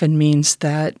often means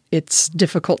that it's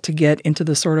difficult to get into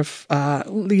the sort of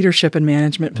leadership and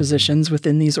management positions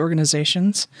within these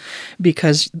organizations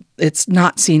because it's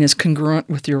not seen as congruent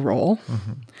with your role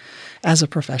as a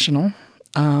professional.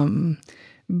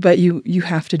 But you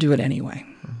have to do it anyway,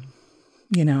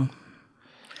 you know.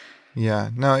 Yeah,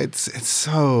 no, it's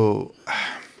so,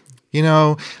 you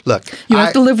know, look. You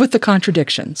have to live with the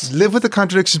contradictions. Live with the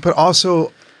contradictions, but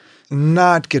also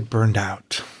not get burned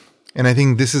out. And I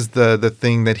think this is the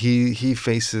thing that he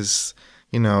faces,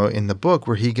 you know, in the book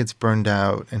where he gets burned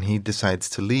out and he decides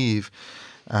to leave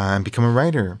and become a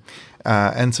writer.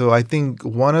 And so I think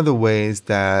one of the ways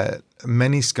that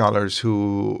many scholars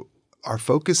who are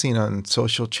focusing on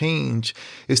social change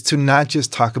is to not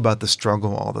just talk about the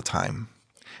struggle all the time,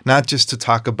 not just to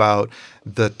talk about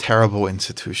the terrible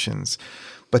institutions,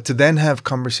 but to then have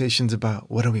conversations about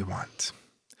what do we want?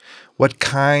 What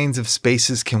kinds of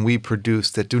spaces can we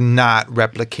produce that do not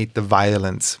replicate the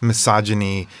violence,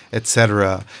 misogyny,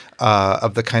 etc.,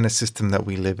 of the kind of system that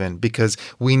we live in? Because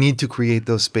we need to create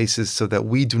those spaces so that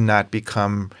we do not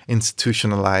become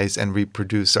institutionalized and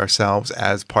reproduce ourselves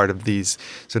as part of these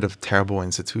sort of terrible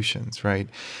institutions, right?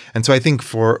 And so I think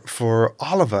for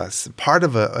all of us, part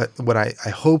of what I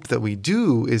hope that we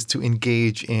do is to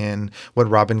engage in what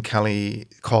Robin Kelley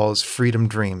calls freedom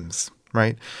dreams.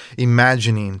 Right?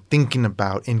 Imagining, thinking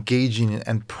about, engaging,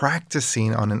 and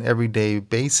practicing on an everyday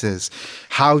basis.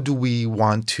 How do we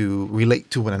want to relate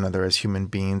to one another as human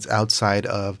beings outside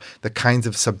of the kinds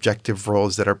of subjective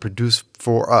roles that are produced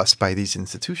for us by these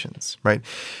institutions, right?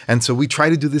 And so I try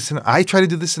to do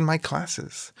this in my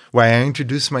classes, where I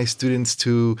introduce my students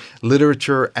to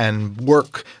literature and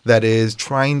work that is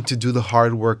trying to do the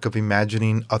hard work of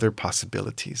imagining other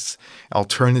possibilities,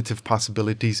 alternative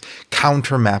possibilities,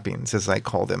 counter mappings, as I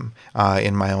call them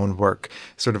in my own work.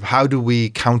 Sort of how do we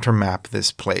counter map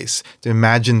this place to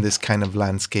imagine this kind of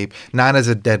landscape, not as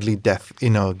a deadly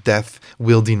death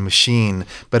wielding machine,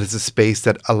 but as a space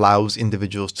that allows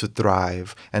individuals to thrive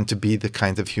and to be the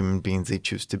kinds of human beings they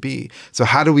choose to be. So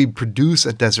how do we produce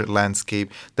a desert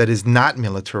landscape that is not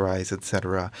militarized,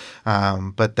 etc.,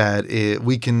 but that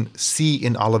we can see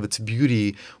in all of its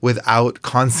beauty without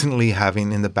constantly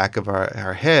having in the back of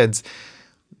our heads,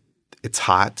 it's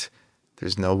hot,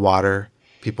 there's no water,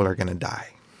 people are going to die,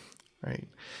 right?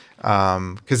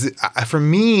 Because for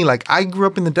me, like, I grew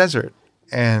up in the desert.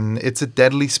 And it's a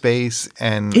deadly space,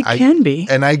 and it can be.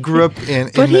 And I grew up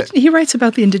in. But he writes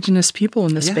about the indigenous people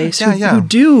in the space who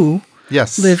do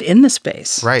live in the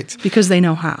space, right? Because they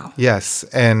know how. Yes,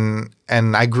 and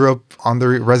I grew up on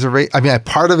the reservation. I mean,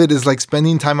 part of it is like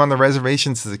spending time on the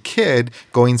reservations as a kid,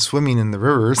 going swimming in the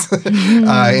rivers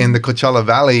in the Coachella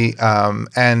Valley,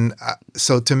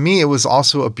 so to me, it was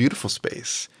also a beautiful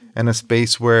space. And a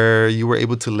space where you were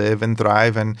able to live and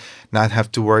thrive and not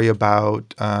have to worry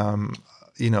about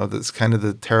this kind of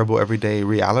the terrible everyday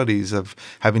realities of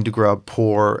having to grow up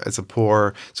as a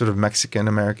poor sort of Mexican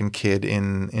American kid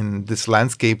in this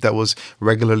landscape that was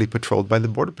regularly patrolled by the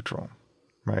Border Patrol,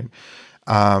 right?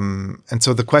 And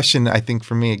so the question, I think,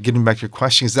 for me, getting back to your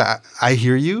question, is that I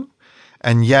hear you,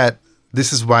 and yet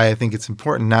this is why I think it's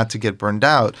important not to get burned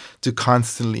out, to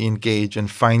constantly engage and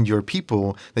find your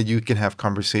people that you can have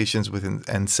conversations with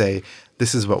and say,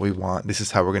 this is what we want. This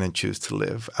is how we're going to choose to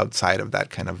live outside of that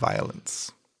kind of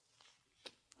violence.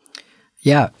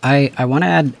 Yeah, I want to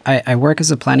add, I work as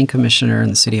a planning commissioner in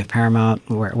the city of Paramount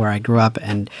where I grew up,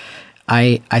 and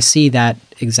I see that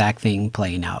exact thing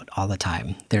playing out all the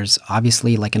time. There's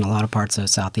obviously, like in a lot of parts of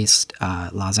Southeast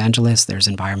Los Angeles, there's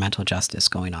environmental justice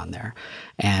going on there.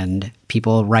 And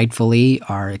people rightfully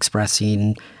are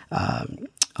expressing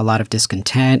a lot of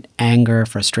discontent, anger,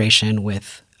 frustration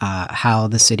with how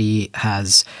the city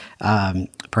has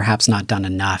perhaps not done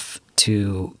enough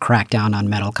to crack down on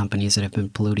metal companies that have been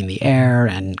polluting the air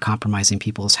and compromising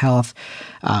people's health.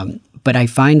 But I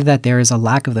find that there is a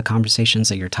lack of the conversations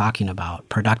that you're talking about,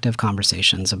 productive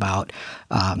conversations about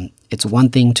it's one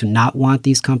thing to not want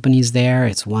these companies there.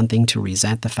 It's one thing to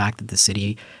resent the fact that the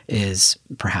city is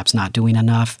perhaps not doing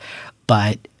enough.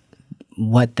 But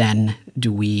what then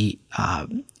do we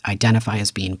identify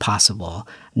as being possible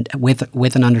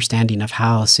with an understanding of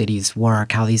how cities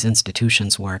work, how these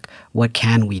institutions work? What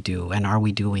can we do? And are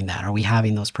we doing that? Are we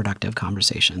having those productive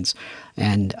conversations?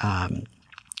 And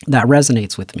that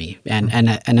resonates with me.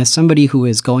 And as somebody who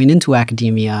is going into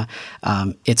academia,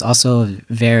 it's also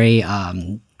very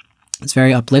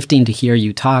uplifting to hear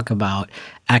you talk about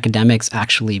academics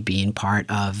actually being part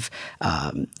of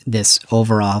this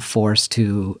overall force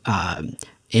to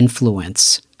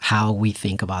influence how we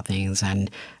think about things, and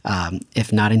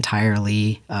if not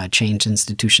entirely change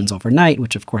institutions overnight,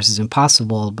 which of course is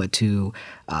impossible, but to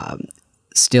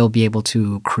still be able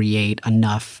to create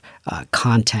enough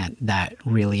content that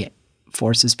really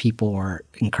forces people or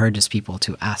encourages people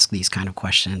to ask these kind of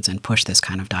questions and push this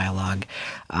kind of dialogue.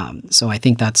 So I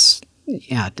think that's,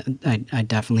 I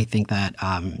definitely think that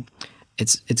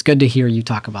it's good to hear you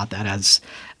talk about that as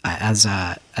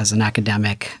an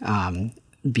academic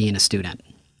being a student.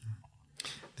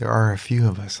 There are a few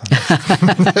of us on this.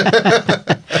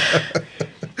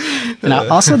 Now,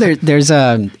 also, there's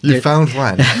You found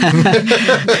one.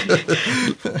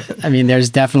 I mean, there's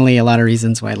definitely a lot of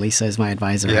reasons why Lisa is my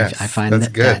advisor. Yes, I find that's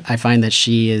good. I find that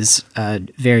she is a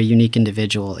very unique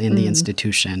individual in the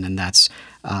institution, and that's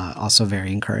also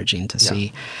very encouraging to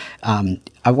see.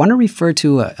 I want to refer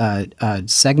to a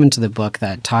segment of the book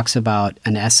that talks about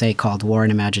an essay called War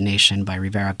and Imagination by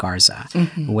Rivera Garza,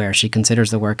 where she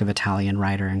considers the work of Italian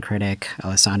writer and critic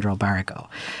Alessandro Barrico.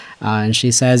 And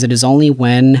she says, "It is only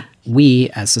when we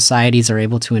as societies are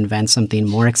able to invent something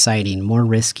more exciting, more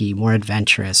risky, more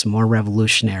adventurous, more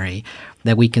revolutionary,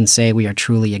 that we can say we are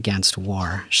truly against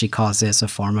war." She calls this a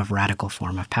radical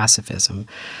form of pacifism.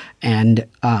 And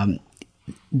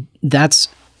that's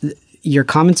your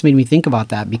comments made me think about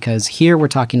that, because here we're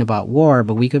talking about war,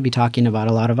 but we could be talking about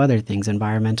a lot of other things,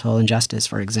 environmental injustice,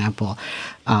 for example.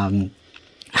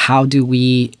 How do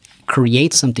we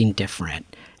create something different?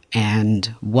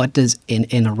 And what does,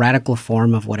 in a radical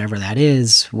form of whatever that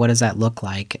is, what does that look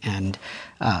like? And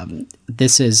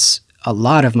this is a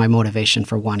lot of my motivation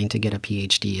for wanting to get a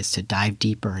PhD, is to dive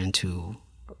deeper into,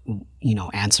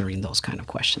 answering those kind of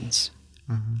questions.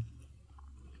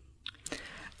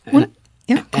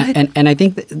 And I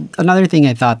think another thing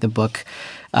I thought the book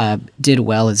did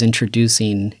well is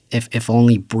introducing, if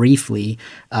only briefly,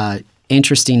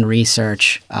 interesting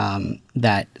research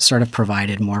that sort of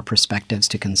provided more perspectives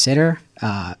to consider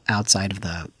outside of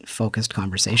the focused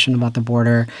conversation about the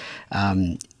border.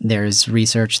 There's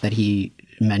research that he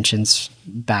mentions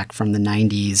back from the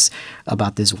 90s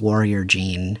about this warrior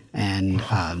gene and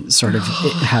sort of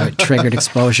how it triggered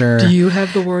exposure. Do you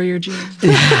have the warrior gene?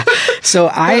 So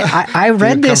I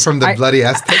read this. Come from the bloody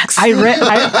Aztecs?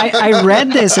 I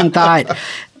read this and thought,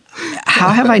 how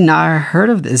have I not heard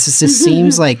of this? This just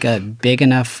seems like a big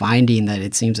enough finding that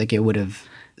it seems like it would have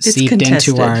seeped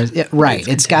into our... Right.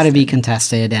 It's got to be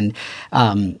contested. And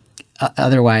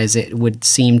otherwise, it would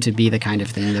seem to be the kind of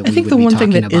thing that we would be talking about more. I think the one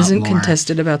thing that isn't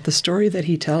contested about the story that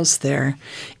he tells there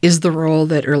is the role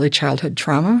that early childhood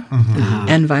trauma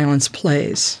and violence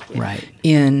plays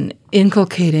in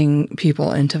inculcating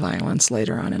people into violence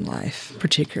later on in life,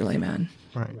 particularly men.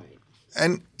 Right.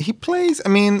 And he plays,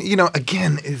 again,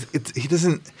 he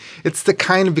doesn't, it's the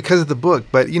kind of, because of the book,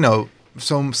 but,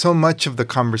 so much of the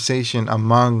conversation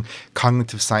among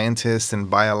cognitive scientists and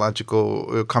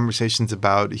biological conversations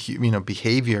about,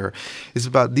 behavior is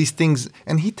about these things.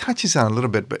 And he touches on a little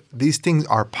bit, but these things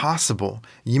are possible.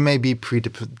 You may be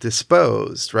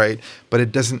predisposed, right? But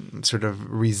it doesn't sort of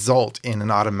result in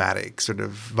an automatic sort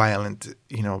of violent,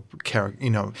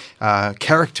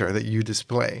 character that you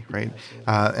display, right?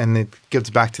 And it gets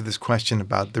back to this question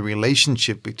about the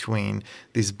relationship between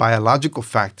these biological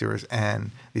factors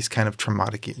and these kind of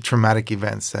traumatic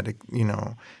events that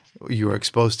you are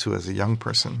exposed to as a young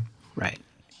person. Right.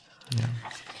 Yeah.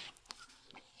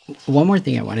 One more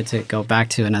thing I wanted to go back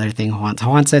to, another thing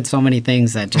Juan said so many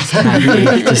things that just had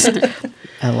me just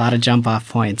a lot of jump off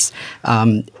points.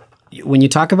 When you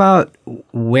talk about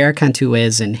where Cantu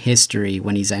is in history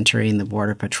when he's entering the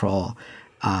Border Patrol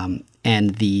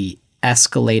and the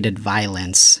escalated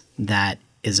violence that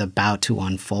is about to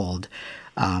unfold,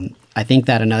 I think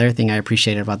that another thing I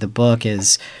appreciated about the book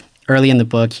is early in the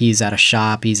book, he's at a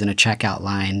shop, he's in a checkout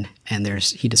line, and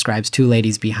he describes two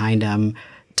ladies behind him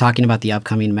talking about the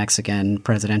upcoming Mexican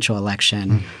presidential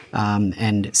election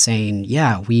and saying,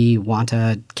 we want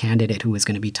a candidate who is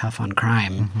going to be tough on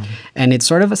crime. And it's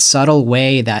sort of a subtle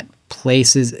way that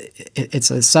it's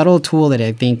a subtle tool that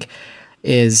I think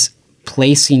is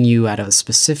placing you at a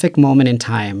specific moment in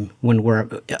time when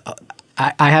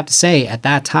I have to say, at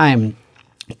that time,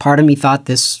 part of me thought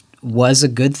this was a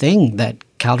good thing, that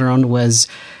Calderon was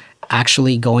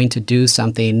actually going to do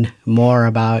something more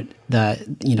about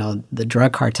the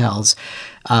drug cartels.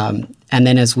 And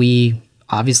then, as we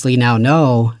obviously now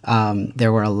know,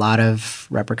 there were a lot of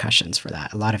repercussions for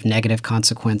that, a lot of negative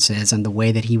consequences, and the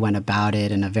way that he went about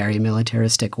it in a very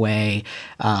militaristic way,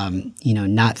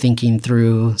 not thinking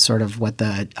through sort of what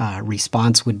the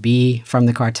response would be from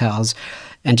the cartels.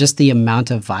 And just the amount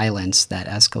of violence that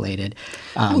escalated.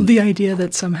 The idea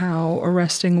that somehow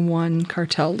arresting one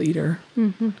cartel leader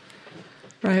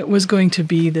right, was going to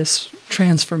be this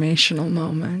transformational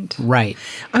moment. Right.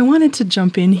 I wanted to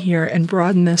jump in here and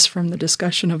broaden this from the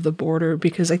discussion of the border,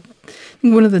 because I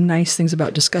think one of the nice things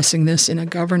about discussing this in a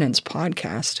governance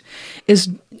podcast is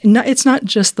it's not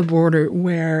just the border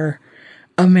where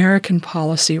American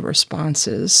policy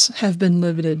responses have been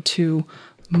limited to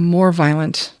more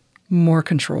violent, more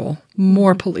control,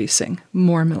 more policing,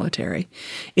 more military.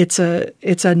 It's a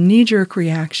knee-jerk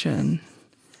reaction.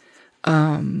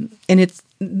 And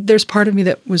there's part of me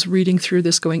that was reading through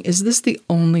this going, is this the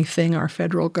only thing our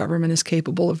federal government is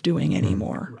capable of doing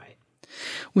anymore? Right.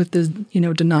 With the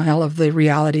denial of the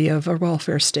reality of a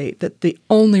welfare state, that the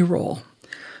only role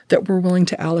that we're willing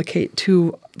to allocate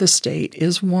to the state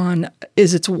is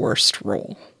its worst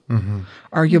role,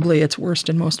 arguably its worst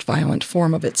and most violent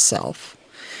form of itself.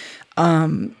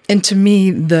 And to me,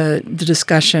 the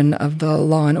discussion of the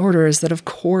law and order is that, of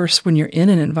course, when you're in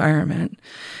an environment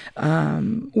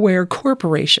where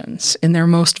corporations, in their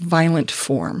most violent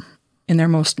form, in their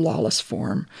most lawless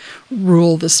form,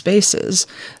 rule the spaces,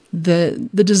 the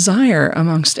desire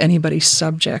amongst anybody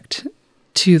subject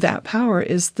to that power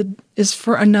is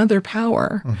for another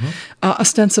power,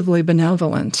 ostensibly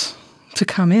benevolent, to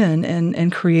come in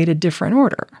and create a different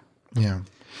order. Yeah,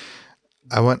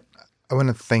 I want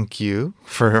to thank you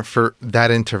for that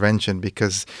intervention,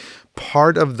 because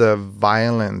part of the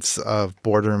violence of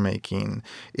border making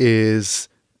is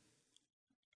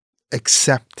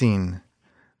accepting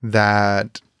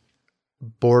that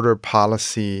border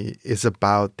policy is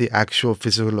about the actual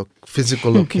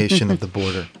physical location of the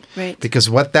border. Right. Because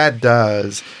what that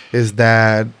does is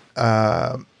that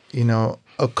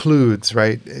occludes,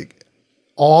 right,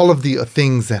 all of the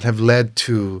things that have led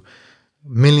to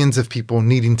millions of people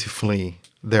needing to flee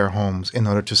their homes in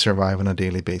order to survive on a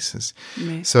daily basis.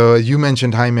 Right. So you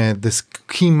mentioned, Jaime, this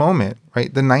key moment,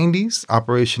 right? The 90s,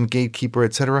 Operation Gatekeeper,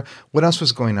 etc. What else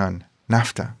was going on?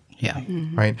 NAFTA. Yeah.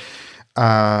 Right?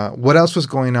 What else was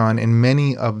going on in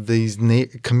many of these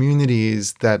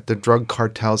communities that the drug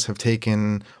cartels have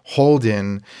taken hold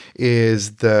in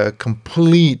is the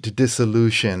complete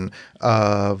dissolution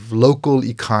of local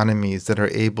economies that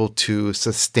are able to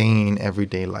sustain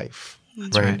everyday life.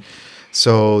 That's right.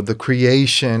 So the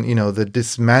creation, the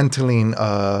dismantling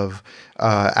of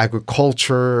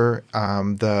agriculture,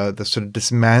 the sort of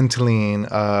dismantling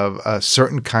of a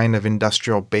certain kind of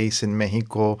industrial base in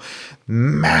Mexico,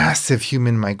 massive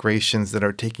human migrations that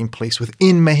are taking place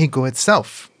within Mexico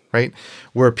itself, right?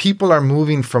 Where people are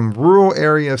moving from rural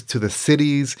areas to the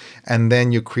cities, and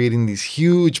then you're creating these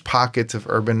huge pockets of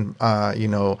urban,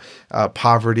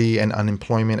 poverty and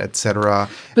unemployment, etc.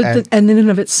 But and in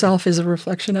and of itself is a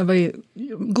reflection of a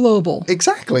global,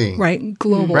 exactly, right,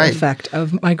 global effect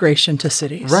of migration to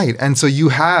cities. Right. And so you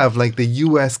have like the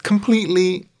U.S.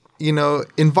 completely,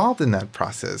 involved in that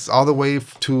process, all the way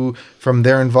from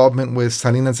their involvement with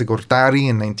Salinas de Gortari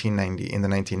in the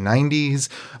 1990s,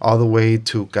 all the way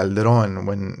to Calderon,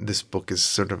 when this book is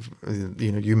sort of,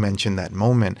 you mentioned that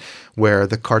moment where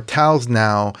the cartels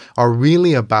now are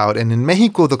really about, and in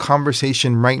Mexico, the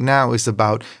conversation right now is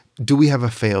about, do we have a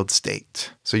failed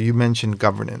state? So you mentioned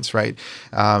governance, right?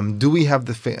 Do we have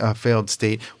the failed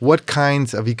state? What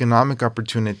kinds of economic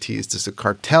opportunities does the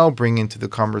cartel bring into the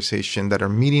conversation that are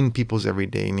meeting people's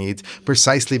everyday needs,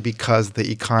 precisely because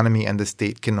the economy and the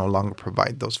state can no longer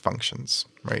provide those functions,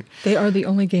 right? They are the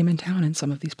only game in town in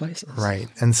some of these places. Right.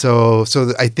 And so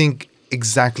I think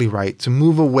exactly right. To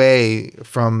move away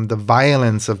from the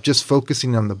violence of just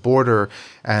focusing on the border,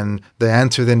 and the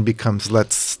answer then becomes,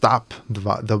 let's stop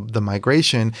the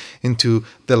migration, into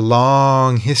the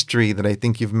long history that I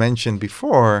think you've mentioned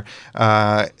before,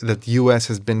 that the U.S.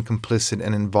 has been complicit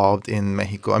and involved in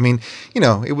Mexico. I mean,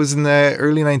 it was in the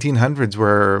early 1900s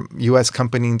where U.S.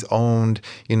 companies owned,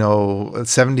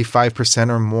 75%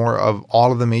 or more of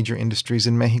all of the major industries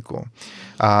in Mexico.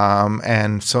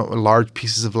 And so large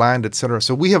pieces of land, et cetera.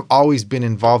 So we have always been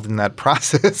involved in that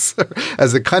process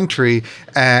as a country,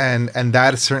 and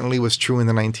that certainly was true in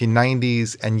the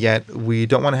 1990s, and yet we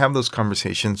don't want to have those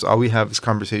conversations. All we have is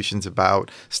conversations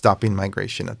about stopping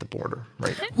migration at the border,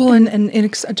 right? Well,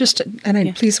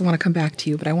 I please want to come back to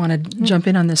you, but I want to jump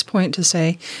in on this point to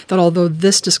say that although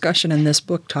this discussion and this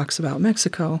book talks about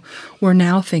Mexico, we're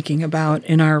now thinking about,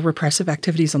 in our repressive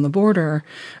activities on the border,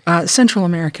 Central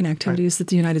American activities that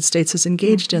the United States has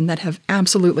engaged in that have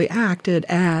absolutely acted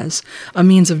as a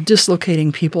means of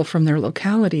dislocating people from their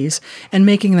localities and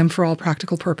making them, for all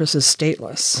practical purposes,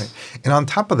 stateless. Right. And on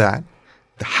top of that,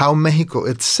 how Mexico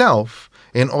itself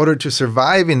in order to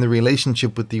survive in the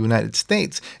relationship with the United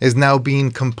States, is now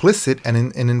being complicit and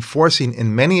in enforcing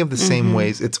in many of the same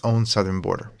ways its own southern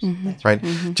border, right?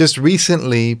 Just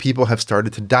recently, people have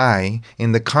started to die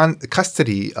in the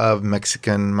custody of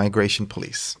Mexican migration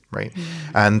police, right?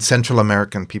 And Central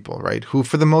American people, right? Who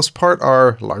for the most part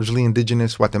are largely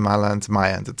indigenous, Guatemalans,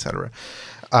 Mayans, etc.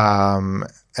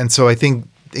 And so I think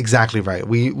exactly right.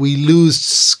 We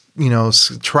lose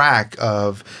track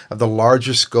of the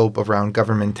larger scope around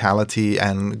governmentality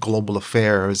and global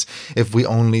affairs if we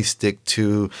only stick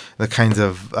to the kinds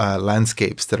of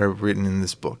landscapes that are written in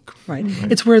this book. Right.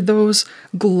 It's where those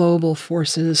global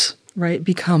forces, right,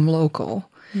 become local.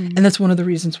 And that's one of the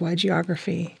reasons why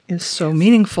geography is so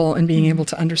meaningful in being able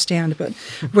to understand. But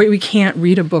we can't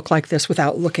read a book like this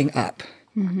without looking up.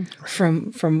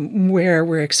 From where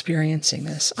we're experiencing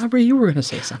this. Aubrey, you were going to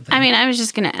say something. I mean, I was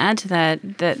just going to add to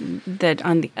that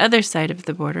on the other side of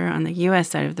the border, on the U.S.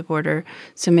 side of the border,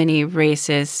 so many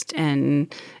racist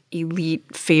and elite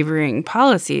favoring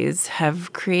policies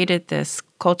have created this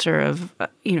culture of,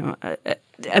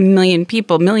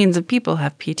 millions of people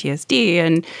have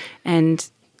PTSD,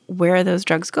 and where are those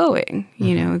drugs going?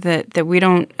 That we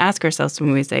don't ask ourselves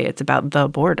when we say it's about the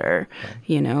border,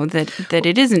 that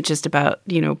it isn't just about,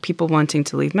 people wanting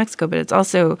to leave Mexico, but it's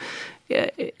also,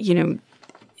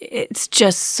 it's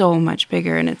just so much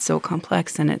bigger and it's so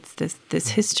complex, and it's this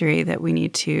history that we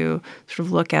need to sort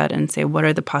of look at and say, what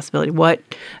are the possibilities?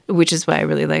 Which is why I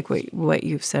really like what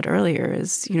you've said earlier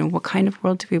is, what kind of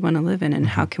world do we want to live in, and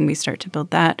how can we start to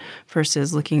build that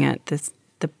versus looking at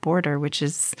the border, which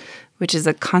is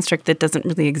a construct that doesn't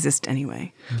really exist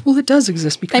anyway. Well, it does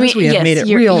exist because we have made it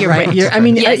real, you're right?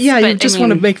 right. You just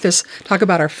want to make this talk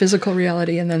about our physical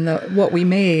reality and then what we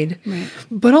made. Right.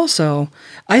 But also,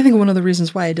 I think one of the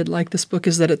reasons why I did like this book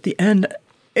is that at the end,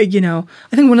 I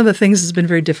think one of the things that's been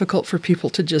very difficult for people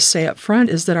to just say up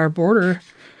front is that our border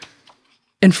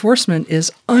enforcement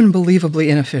is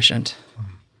unbelievably inefficient.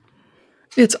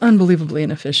 It's unbelievably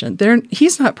inefficient.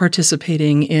 He's not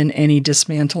participating in any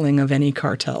dismantling of any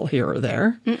cartel here or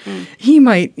there. He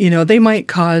might, they might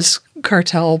cause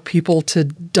cartel people to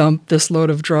dump this load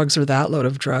of drugs or that load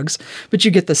of drugs, but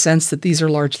you get the sense that these are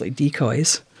largely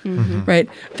decoys, right?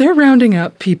 They're rounding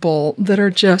up people that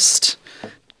are just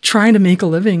trying to make a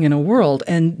living in a world,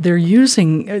 and they're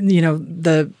using,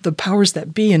 the powers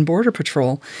that be in Border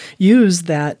Patrol use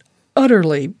that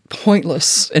utterly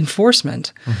pointless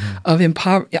enforcement of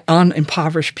on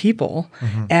impoverished people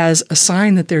as a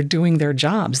sign that they're doing their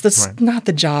jobs. That's not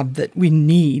the job that we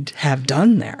need to have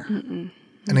done there. And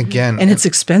again, and it's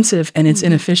expensive and it's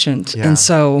inefficient. And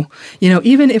so,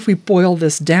 even if we boil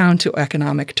this down to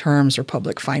economic terms or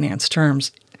public finance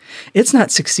terms, it's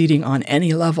not succeeding on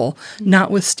any level,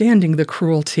 notwithstanding the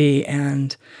cruelty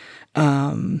and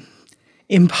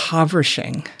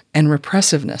impoverishing and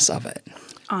repressiveness of it.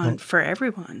 For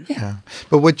everyone. Yeah.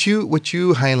 But what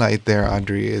you highlight there,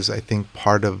 Audrey, is I think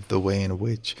part of the way in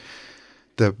which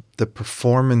the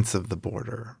performance of the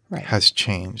border has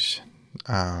changed.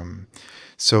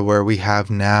 So where we have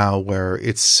now, where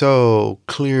it's so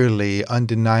clearly,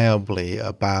 undeniably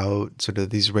about sort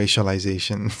of these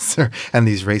racializations and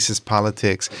these racist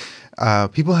politics,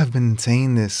 people have been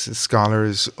saying this,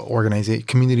 scholars,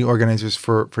 community organizers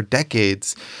for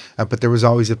decades, but there was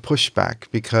always a pushback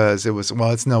because it was,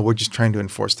 we're just trying to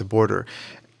enforce the border.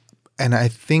 And I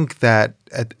think that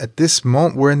at this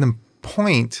moment, we're in the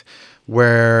point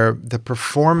where the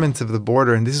performance of the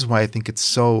border, and this is why I think it's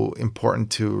so important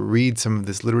to read some of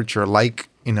this literature like,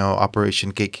 Operation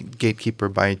Gatekeeper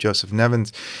by Joseph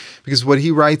Nevins, because what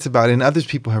he writes about, and others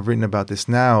people have written about this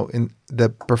now, in the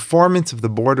performance of the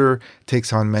border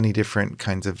takes on many different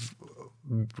kinds of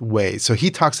ways. So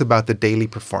he talks about the daily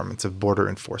performance of border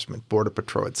enforcement, border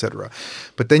patrol, etc.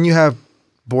 But then you have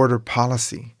border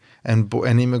policy and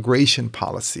immigration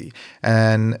policy,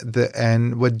 and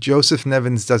what Joseph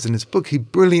Nevins does in his book, he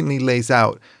brilliantly lays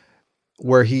out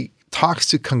where he talks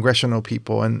to congressional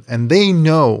people, and they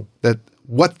know that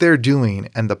what they're doing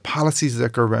and the policies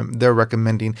that they're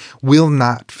recommending will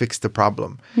not fix the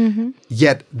problem.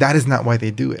 Yet that is not why they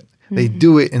do it. They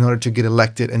do it in order to get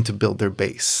elected and to build their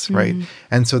base, right?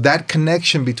 And so that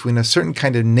connection between a certain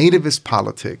kind of nativist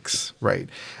politics, right,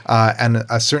 and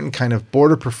a certain kind of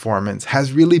border performance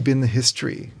has really been the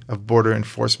history of border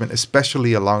enforcement,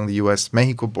 especially along the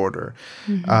U.S.-Mexico border,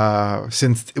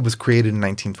 since it was created in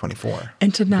 1924.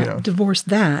 And to not divorce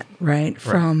that, right,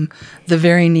 from the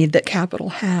very need that capital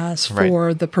has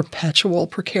for the perpetual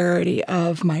precarity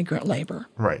of migrant labor.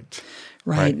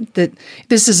 Right? That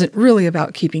this isn't really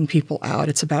about keeping people out.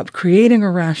 It's about creating a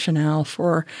rationale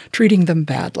for treating them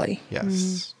badly.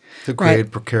 Yes. To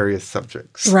create precarious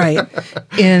subjects. Right.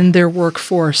 In their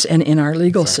workforce and in our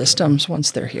legal systems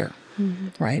once they're here.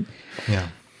 Right. Yeah.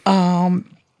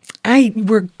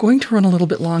 We're going to run a little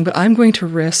bit long, but I'm going to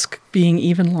risk being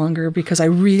even longer because I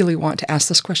really want to ask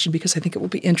this question because I think it will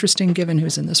be interesting given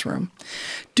who's in this room.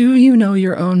 Do you know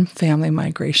your own family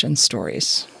migration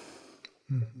stories?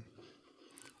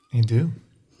 You do.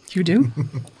 You do?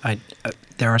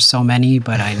 There are so many,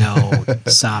 but I know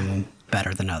some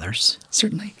better than others.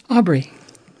 Certainly. Aubrey?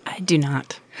 I do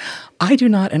not. I do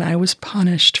not, and I was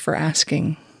punished for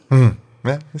asking.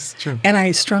 Yeah, this is true. And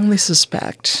I strongly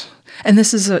suspect, and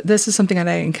this is something that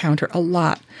I encounter a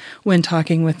lot when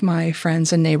talking with my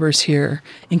friends and neighbors here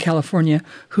in California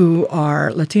who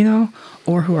are Latino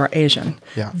or who are Asian,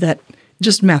 that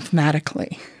just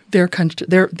mathematically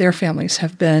their families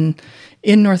have been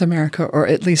in North America or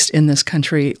at least in this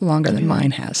country longer than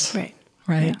mine has. Right.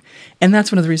 Yeah. And that's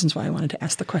one of the reasons why I wanted to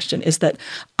ask the question is that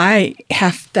I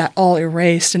have that all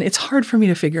erased, and it's hard for me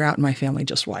to figure out in my family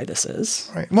just why this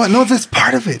is. Right. Well, no, that's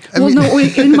part of it.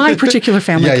 In my particular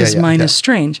family, because mine is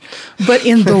strange. But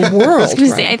in the world, I was going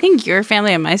to say, I think your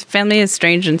family and my family is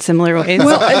strange in similar ways.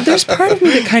 Well, there's part of me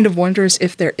that kind of wonders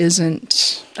if there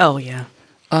isn't. Oh, yeah.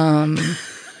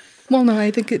 Well, no,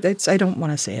 I think I don't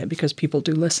want to say it because people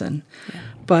do listen. Yeah.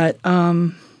 But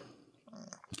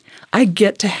I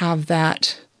get to have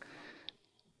that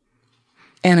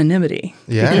anonymity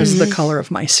because of the color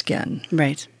of my skin.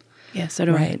 Right. Yeah, so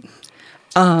do I.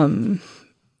 And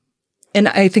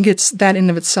I think it's that in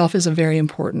of itself is a very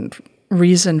important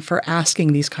reason for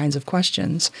asking these kinds of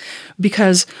questions.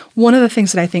 Because one of the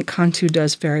things that I think Cantu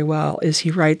does very well is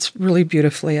he writes really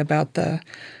beautifully about the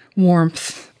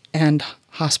warmth and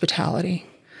hospitality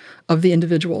of the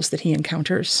individuals that he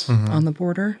encounters on the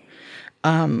border.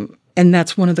 And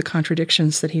that's one of the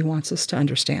contradictions that he wants us to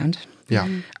understand. Yeah.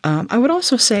 I would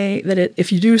also say that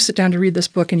if you do sit down to read this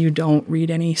book and you don't read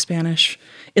any Spanish,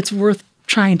 it's worth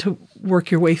trying to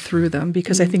work your way through them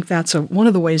because I think that's one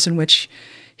of the ways in which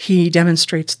he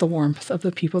demonstrates the warmth of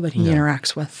the people that he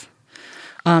interacts with.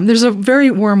 There's a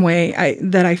very warm way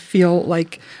that I feel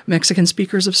like Mexican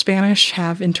speakers of Spanish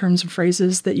have in terms of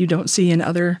phrases that you don't see in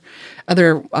other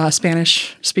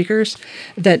Spanish speakers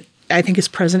that I think is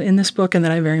present in this book and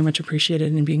that I very much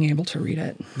appreciated in being able to read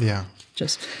it. Yeah.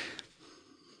 Just.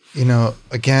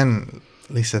 Again,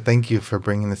 Lisa, thank you for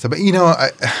bringing this up. But,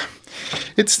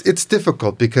 it's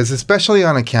difficult because especially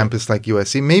on a campus like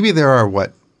USC, maybe there are,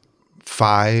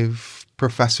 5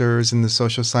 professors in the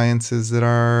social sciences that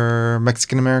are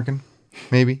Mexican-American,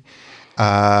 maybe?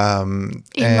 In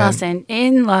Los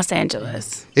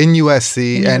Angeles. In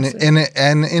USC and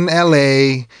in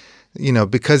LA.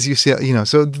 Because you see,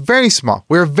 so very small.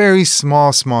 We're a very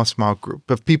small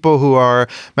group of people who are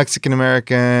Mexican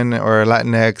American or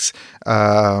Latinx,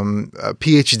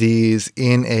 PhDs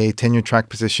in a tenure track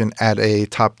position at a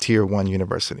top tier 1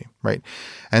 university, right?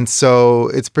 And so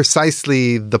it's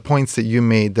precisely the points that you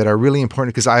made that are really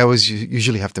important because I always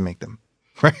usually have to make them.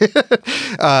 Right.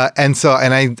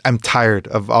 I'm tired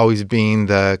of always being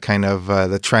the kind of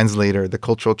the translator, the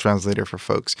cultural translator for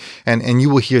folks. And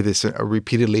you will hear this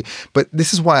repeatedly. But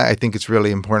this is why I think it's really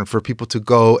important for people to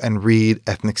go and read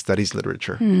ethnic studies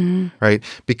literature, right?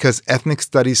 Because ethnic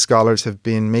studies scholars have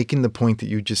been making the point that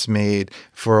you just made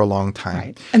for a long time.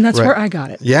 Right. And that's where I got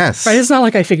it. Yes. Right. It's not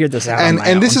like I figured this out.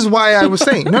 And this is why I was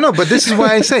saying, but this is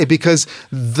why I say, because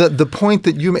the point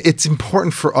that you made, it's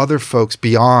important for other folks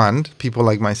beyond people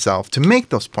like myself to make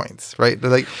those points, right?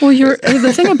 Like, well,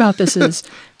 the thing about this is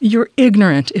you're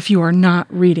ignorant if you are not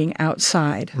reading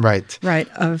outside, right,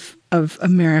 of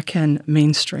American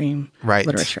mainstream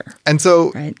literature, and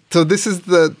so so this is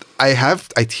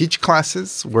I teach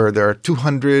classes where there are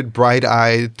 200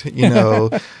 bright-eyed,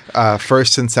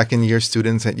 first and second year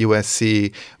students at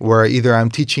USC, where either I'm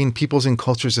teaching peoples and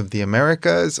cultures of the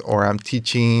Americas or I'm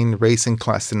teaching race and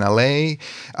class in LA,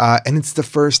 and it's the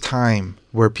first time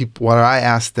where I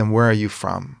ask them, where are you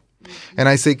from? And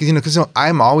I say, because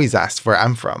I'm always asked where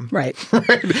I'm from. Right.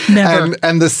 Never.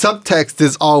 And the subtext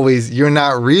is always, you're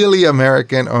not really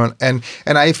American. And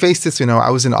I faced this, I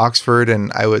was in Oxford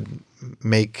and I would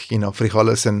make,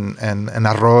 frijoles and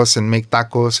arroz and make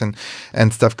tacos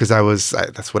and stuff because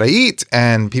that's what I eat.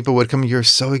 And people would come, you're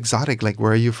so exotic. Like,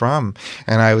 where are you from?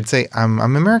 And I would say, I'm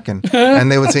American.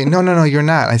 And they would say, no, you're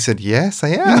not. I said, yes, I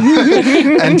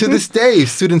am. And to this day,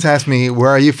 students ask me, where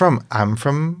are you from? I'm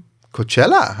from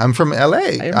Coachella. I'm from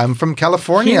LA. I'm from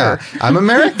California. I'm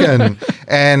American.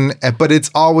 But it's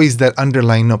always that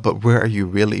underlying, no, but where are you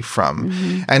really from?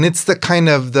 And it's the kind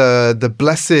of the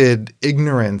blessed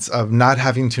ignorance of not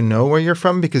having to know where you're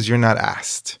from because you're not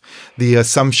asked. The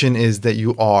assumption is that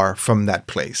you are from that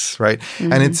place, right?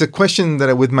 And it's a question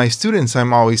that with my students,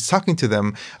 I'm always talking to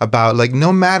them about, like,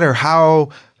 no matter how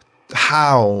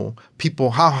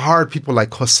hard people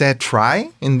like Jose try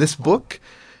in this book,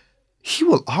 he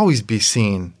will always be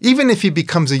seen, even if he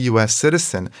becomes a U.S.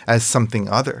 citizen, as something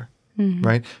other,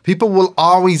 right? People will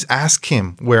always ask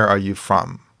him, where are you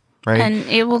from? Right? And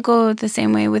it will go the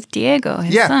same way with Diego,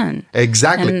 his son.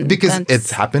 Exactly. And because it's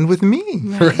happened with me,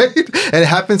 right? And it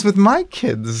happens with my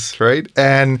kids, right?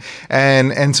 And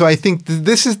so I think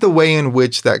this is the way in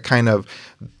which that kind of,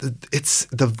 it's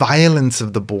the violence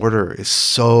of the border is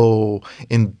so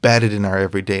embedded in our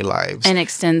everyday lives. And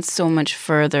extends so much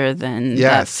further than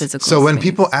that physical So when space.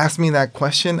 people ask me that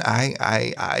question,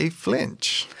 I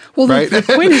flinch. Well, right? the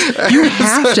point is, you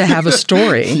have to have a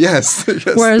story. Yes.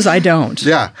 Whereas I don't.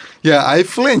 Yeah, I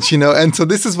flinch, and so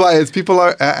this is why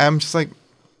I'm just like,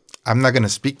 I'm not going to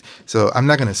speak. So I'm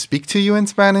not going to speak to you in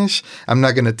Spanish. I'm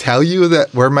not going to tell you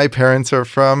that where my parents are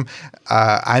from.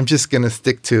 I'm just going to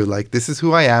stick to, like, this is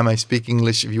who I am. I speak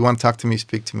English. If you want to talk to me,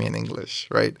 speak to me in English,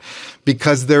 right?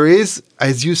 Because there is,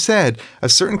 as you said, a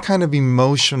certain kind of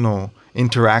emotional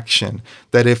interaction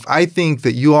that if I think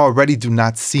that you already do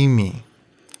not see me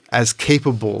as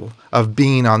capable of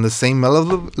being on the same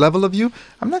level of you,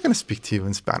 I'm not going to speak to you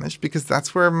in Spanish, because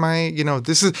that's where my,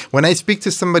 this is, when I speak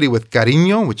to somebody with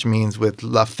cariño, which means with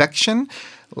affection,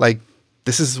 like,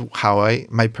 this is how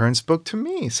my parents spoke to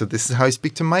me. So this is how I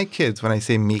speak to my kids when I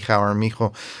say mija or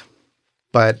mijo.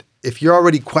 But if you're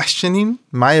already questioning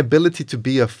my ability to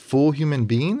be a full human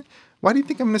being, why do you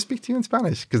think I'm going to speak to you in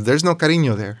Spanish? Because there's no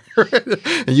cariño there.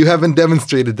 And you haven't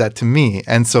demonstrated that to me.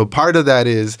 And so part of that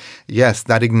is, yes,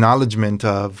 that acknowledgement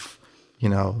of,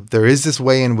 there is this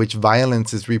way in which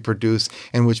violence is reproduced,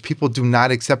 in which people do not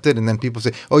accept it. And then people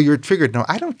say, oh, you're triggered. No,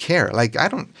 I don't care. Like, I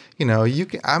don't,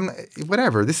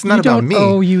 whatever. This is not about me. You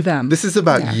don't owe you them. This is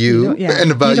about you and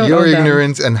about your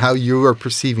ignorance and how you are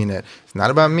perceiving it. It's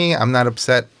not about me. I'm not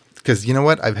upset. Because you know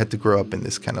what? I've had to grow up in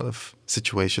this kind of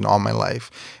situation all my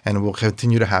life, and it will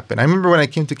continue to happen. I remember when I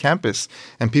came to campus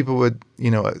and people would,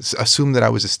 assume that I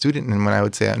was a student. And when I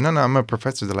would say, no, I'm a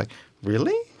professor, they're like,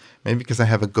 really? Maybe because I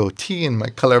have a goatee and my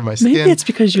color of my skin. Maybe it's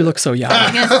because you look so young. I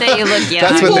was going to say you look young.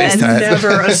 That's what they said.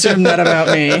 Never assume that about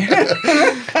me.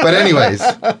 But anyways,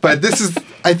 this is,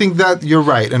 I think that you're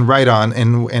right and right on.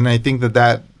 And I think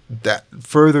that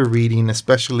further reading,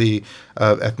 especially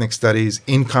ethnic studies,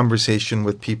 in conversation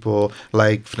with people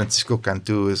like Francisco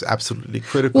Cantu, is absolutely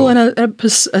critical. Well, and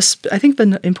I think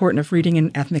the important of reading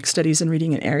in ethnic studies and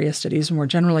reading in area studies more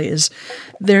generally is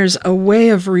there's a way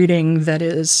of reading that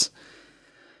is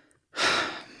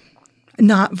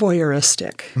not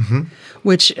voyeuristic,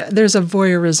 which there's a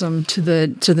voyeurism to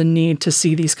the need to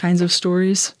see these kinds of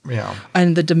stories,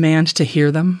 and the demand to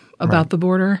hear them about the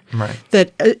border,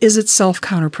 that is itself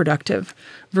counterproductive,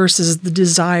 versus the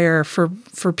desire for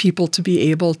people to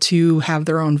be able to have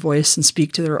their own voice and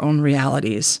speak to their own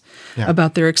realities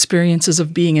about their experiences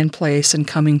of being in place and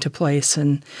coming to place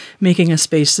and making a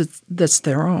space that's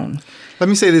their own. Let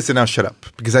me say this and I'll shut up,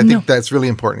 because I think that's really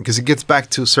important, because it gets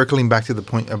back to circling back to the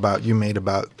point you made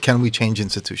about, can we change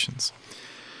institutions?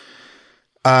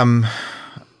 And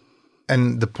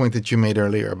the point that you made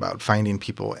earlier about finding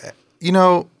people,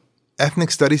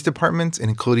 ethnic studies departments,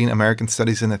 including American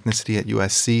Studies and Ethnicity at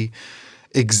USC,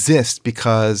 exist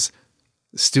because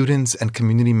students and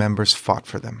community members fought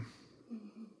for them,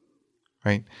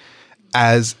 right?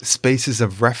 As spaces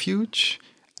of refuge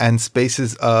and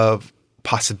spaces of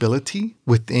possibility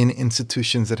within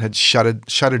institutions that had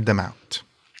shuttered them out.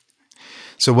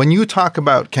 So when you talk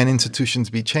about, can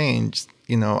institutions be changed,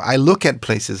 I look at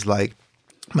places like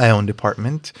my own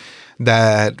department,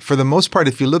 that for the most part,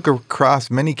 if you look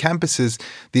across many campuses,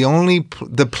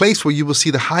 the place where you will see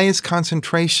the highest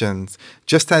concentrations,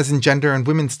 just as in gender and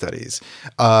women's studies,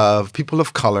 of people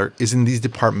of color is in these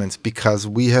departments, because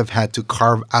we have had to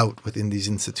carve out within these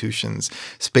institutions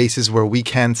spaces where we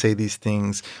can say these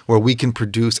things, where we can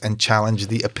produce and challenge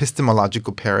the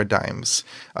epistemological paradigms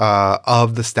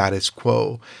of the status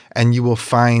quo. And you will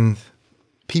find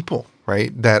people,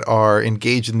 right, that are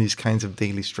engaged in these kinds of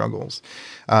daily struggles.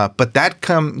 But that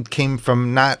came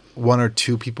from not one or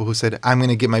two people who said, I'm going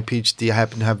to get my PhD, I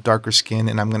happen to have darker skin,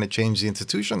 and I'm going to change the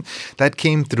institution. That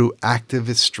came through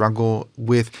activist struggle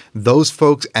with those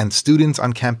folks and students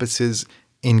on campuses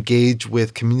engage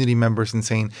with community members and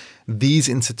saying these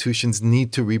institutions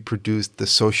need to reproduce the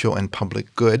social and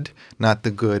public good, not the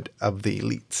good of the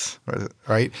elites,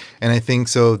 right? And I think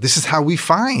so. This is how we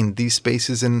find these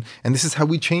spaces, and this is how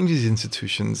we change these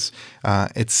institutions.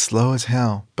 It's slow as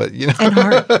hell, but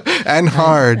and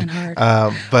hard, and hard.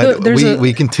 But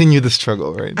we continue the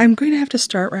struggle, right? I'm going to have to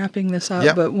start wrapping this up.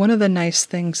 Yep. But one of the nice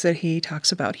things that he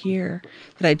talks about here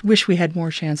that I wish we had more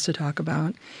chance to talk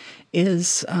about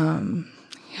is.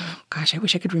 I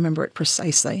wish I could remember it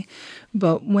precisely.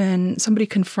 But when somebody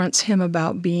confronts him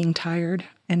about being tired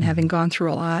and having gone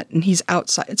through a lot, and he's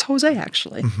outside, it's Jose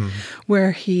actually,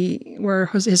 where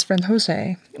his friend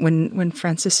Jose, when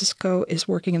Francisco is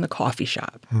working in the coffee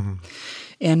shop,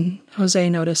 and Jose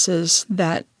notices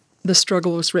that the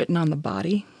struggle was written on the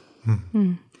body.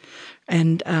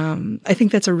 And I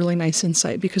think that's a really nice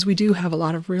insight, because we do have a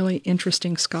lot of really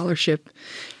interesting scholarship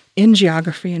in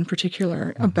geography in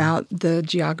particular, about the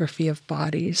geography of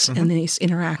bodies and these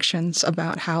interactions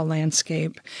about how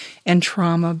landscape and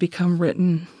trauma become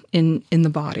written in the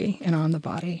body and on the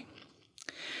body.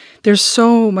 There's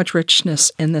so much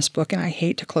richness in this book, and I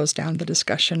hate to close down the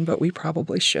discussion, but we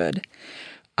probably should.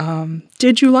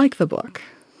 Did you like the book?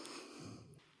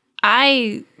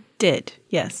 I did,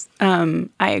 yes. I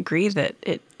agree that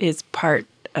it is part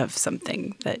of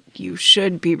something that you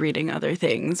should be reading other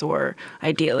things, or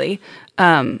ideally.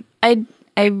 I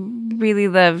really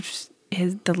loved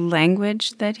the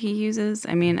language that he uses.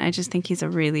 I mean, I just think he's a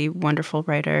really wonderful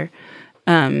writer.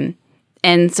 And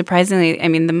surprisingly, I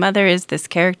mean, the mother is this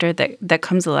character that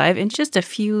comes alive in just a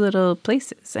few little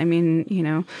places. I mean,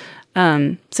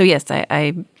 so yes,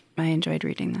 I enjoyed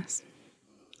reading this.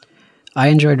 I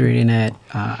enjoyed reading it.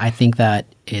 I think that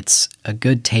it's a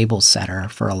good table setter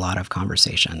for a lot of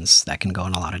conversations that can go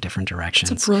in a lot of different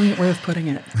directions. It's a brilliant way of putting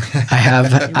it. I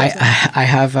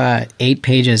have 8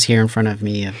 pages here in front of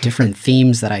me of different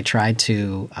themes that I tried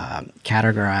to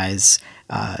categorize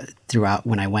throughout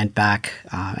when I went back.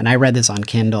 And I read this on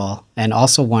Kindle, and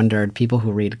also wondered, people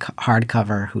who read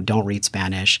hardcover who don't read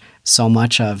Spanish, so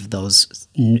much of those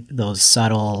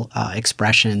subtle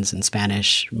expressions in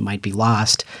Spanish might be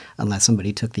lost unless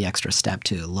somebody took the extra step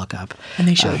to look up. And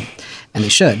they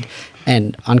should.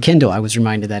 And on Kindle, I was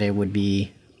reminded that it would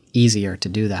be easier to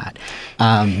do that.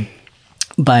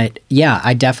 But yeah,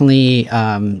 I definitely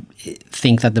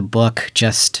think that the book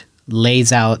just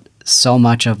lays out so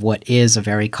much of what is a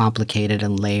very complicated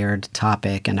and layered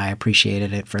topic, and I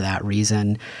appreciated it for that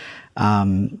reason.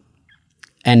 And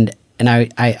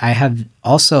I have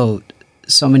also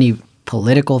so many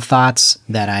political thoughts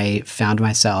that I found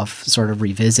myself sort of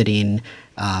revisiting.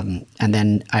 And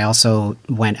then I also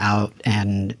went out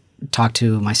and talked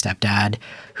to my stepdad,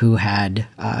 who had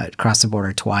crossed the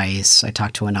border twice. I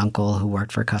talked to an uncle who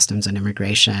worked for Customs and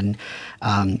Immigration.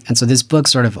 And so this book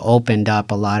sort of opened up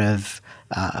a lot of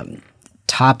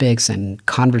topics and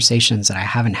conversations that I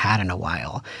haven't had in a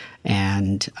while.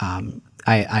 And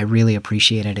I really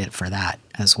appreciated it for that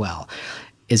as well.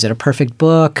 Is it a perfect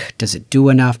book? Does it do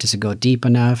enough? Does it go deep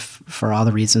enough? For all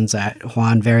the reasons that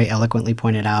Juan very eloquently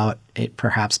pointed out, it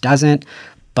perhaps doesn't,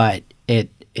 but it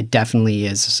definitely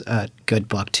is a good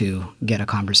book to get a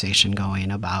conversation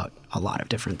going about a lot of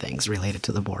different things related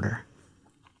to the border.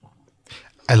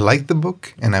 I liked the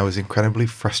book, and I was incredibly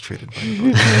frustrated by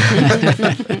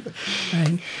the book.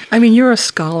 Right. I mean, you're a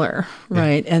scholar,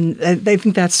 right? Yeah. And I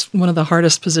think that's one of the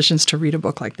hardest positions to read a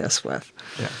book like this with.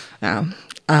 Yeah.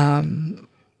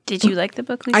 Did you like the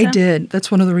book, Lisa? I did.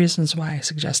 That's one of the reasons why I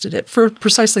suggested it, for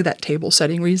precisely that table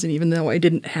setting reason, even though I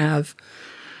didn't have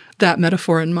that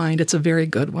metaphor in mind. It's a very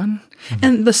good one. Mm-hmm.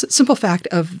 And the simple fact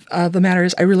of the matter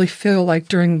is, I really feel like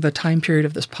during the time period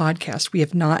of this podcast, we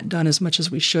have not done as much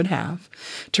as we should have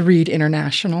to read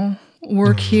international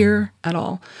work here at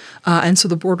all. And so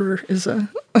the border is a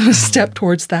step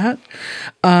towards that.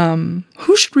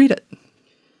 Who should read it?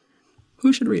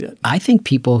 Who should read it? I think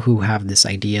people who have this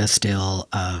idea still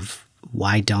of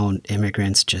why don't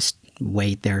immigrants just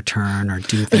wait their turn or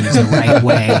do things the right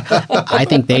way, I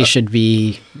think they should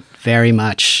be very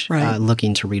much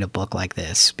looking to read a book like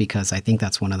this, because I think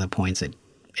that's one of the points that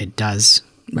it does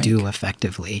do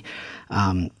effectively.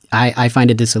 I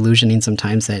find it disillusioning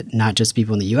sometimes that not just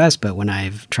people in the U.S., but when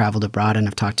I've traveled abroad and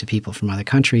I've talked to people from other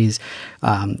countries,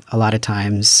 a lot of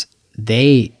times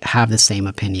they have the same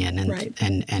opinion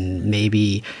and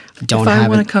maybe don't have. If I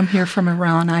want to come here from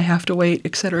Iran, I have to wait,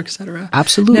 et cetera, et cetera.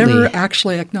 Absolutely. Never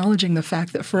actually acknowledging the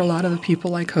fact that for a lot of the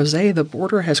people like Jose, the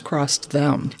border has crossed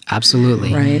them.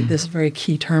 Absolutely. Right? This very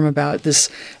key term about this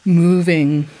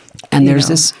moving And there's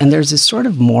this sort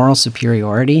of moral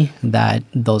superiority that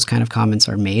those kind of comments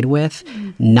are made with,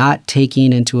 not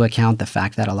taking into account the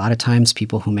fact that a lot of times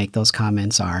people who make those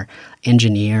comments are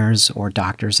engineers or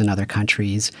doctors in other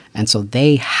countries. And so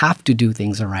they have to do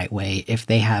things the right way if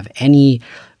they have any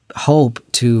hope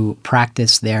to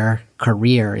practice their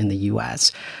career in the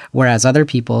U.S., whereas other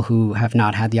people who have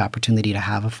not had the opportunity to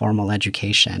have a formal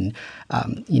education,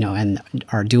 and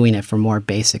are doing it for more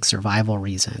basic survival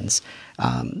reasons,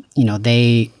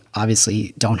 they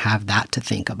obviously don't have that to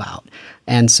think about.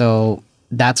 And so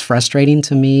that's frustrating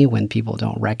to me when people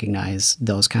don't recognize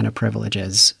those kind of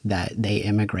privileges that they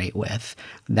immigrate with,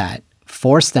 that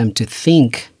force them to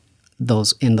think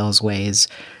in those ways,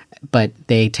 but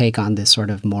they take on this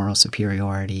sort of moral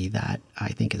superiority that I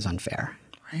think is unfair.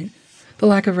 Right. The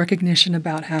lack of recognition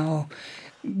about how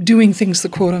doing things the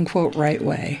quote-unquote right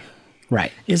way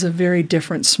is a very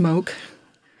different smoke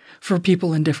for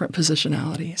people in different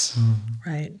positionalities,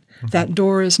 right? Mm-hmm. That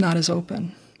door is not as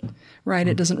open, right?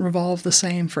 It doesn't revolve the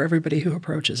same for everybody who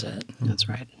approaches it. That's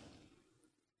right.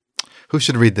 Who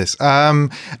should read this? I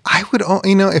would,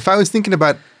 if I was thinking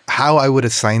about how I would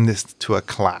assign this to a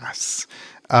class,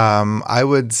 I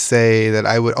would say that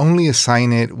I would only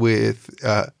assign it with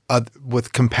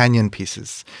companion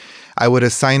pieces. I would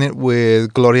assign it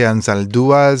with Gloria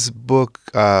Anzaldua's book,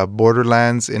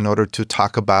 Borderlands, in order to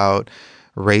talk about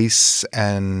race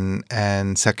and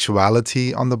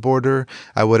sexuality on the border.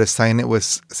 I would assign it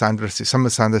with some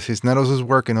of Sandra Cisneros'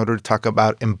 work in order to talk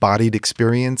about embodied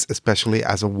experience, especially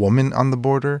as a woman on the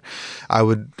border. I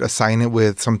would assign it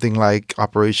with something like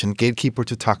Operation Gatekeeper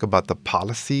to talk about the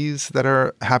policies that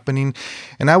are happening.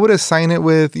 And I would assign it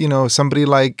with, somebody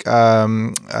like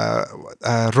Rubén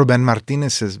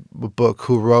Martínez's book,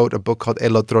 who wrote a book called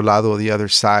El Otro Lado, The Other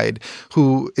Side,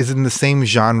 who is in the same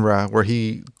genre where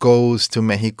he goes to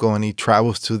Mexico and he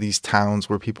travels to these towns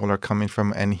where people are coming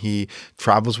from, and he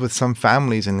travels with some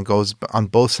families and goes on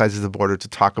both sides of the border to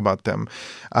talk about them,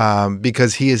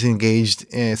 because he is engaged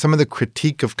in some of the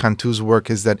critique of Cantú's work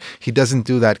is that he doesn't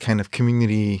do that kind of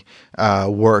community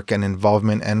work and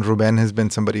involvement, and Rubén has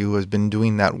been somebody who has been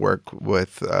doing that work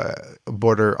with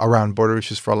around border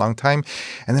issues for a long time.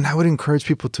 And then I would encourage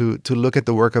people to look at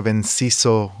the work of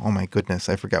Enciso. Oh my goodness,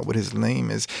 I forgot what his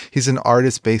name is. He's an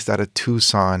artist based out of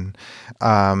Tucson,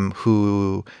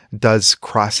 who does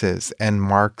crosses and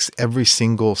marks every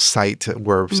single site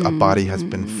where a body has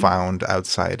been found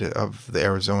outside of the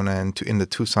Arizona and in the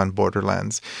Tucson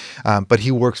borderlands. But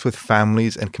he works with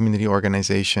families and community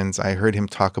organizations. I heard him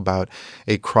talk about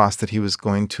a cross that he was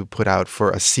going to put out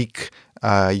for a Sikh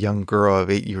young girl of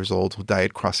 8 years old who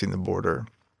died crossing the border,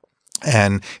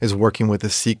 and is working with the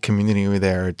Sikh community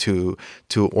there to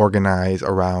organize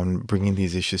around bringing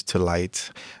these issues to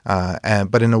light,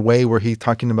 but in a way where he's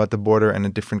talking about the border in a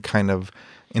different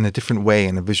way,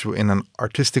 in an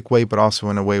artistic way, but also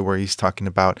in a way where he's talking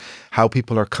about how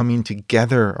people are coming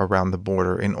together around the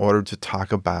border in order to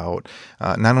talk about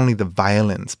not only the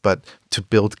violence, but to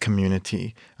build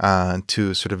community,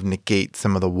 to sort of negate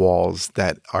some of the walls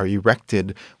that are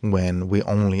erected when we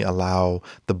only allow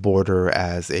the border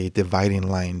as a dividing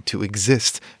line to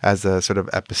exist as a sort of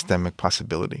epistemic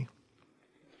possibility.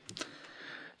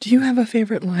 Do you have a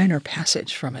favorite line or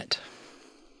passage from it?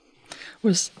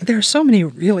 There are so many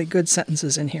really good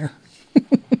sentences in here.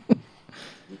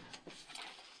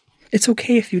 It's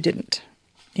okay if you didn't.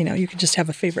 You could just have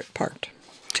a favorite part,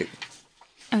 too.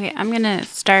 Okay, I'm going to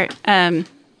start. I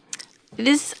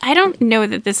don't know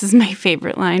that this is my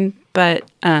favorite line, but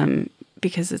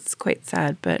because it's quite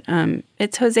sad, but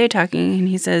it's Jose talking, and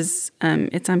he says,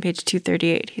 it's on page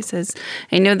 238. He says,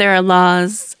 "I know there are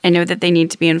laws. I know that they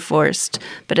need to be enforced,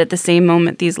 but at the same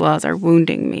moment, these laws are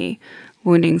wounding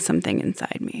something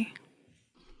inside me."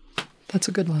 That's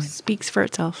a good line. Speaks for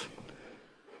itself.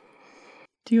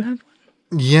 Do you have one?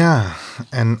 Yeah,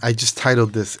 and I just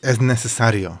titled this "Es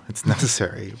Necesario." It's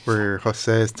necessary, where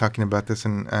Jose is talking about this,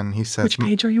 and he says... Which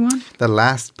page are you on? The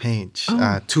last page,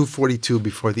 242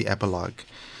 before the epilogue,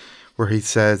 where he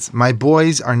says, "My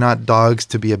boys are not dogs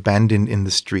to be abandoned in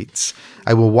the streets.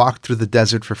 I will walk through the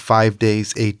desert for 5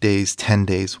 days, 8 days, 10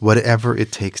 days, whatever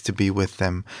it takes to be with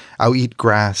them. I'll eat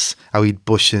grass, I'll eat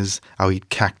bushes, I'll eat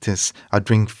cactus, I'll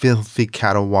drink filthy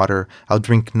cattle water, I'll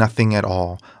drink nothing at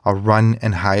all. I'll run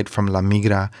and hide from La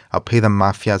Migra, I'll pay the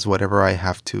mafias whatever I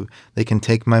have to. They can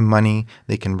take my money,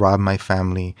 they can rob my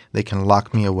family, they can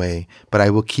lock me away, but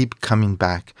I will keep coming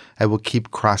back. I will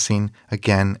keep crossing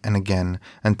again and again,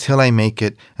 until I make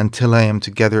it, until I am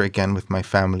together again with my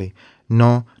family.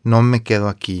 No me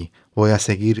quedo aquí. Voy a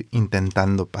seguir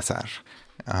intentando pasar."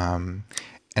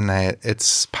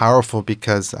 it's powerful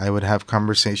because I would have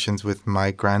conversations with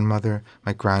my grandmother,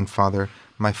 my grandfather,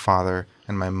 my father,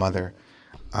 and my mother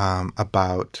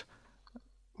about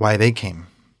why they came.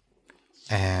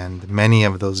 And many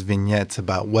of those vignettes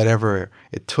about whatever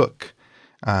it took,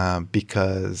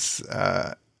 because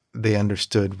they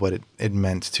understood what it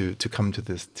meant to come to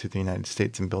the United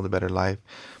States and build a better life.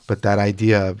 But that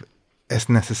idea of es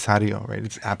necesario, right?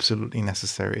 It's absolutely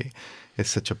necessary. It's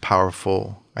such a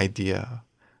powerful idea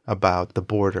about the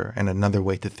border and another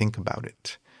way to think about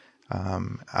it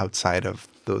outside of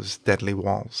those deadly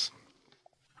walls.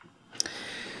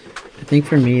 I think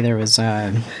for me there was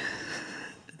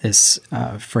this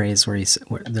phrase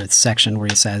the section where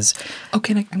he says, I'm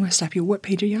going to stop you. What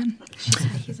page are you on?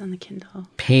 He's on the Kindle.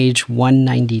 Page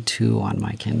 192 on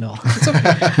my Kindle.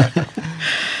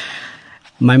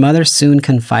 My mother soon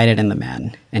confided in the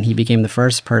man, and he became the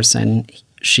first person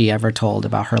she ever told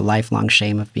about her lifelong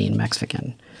shame of being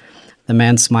Mexican. The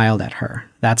man smiled at her.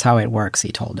 That's how it works,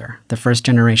 he told her. The first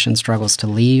generation struggles to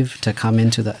leave, to come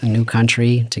into a new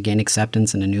country, to gain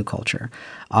acceptance in a new culture.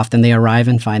 Often they arrive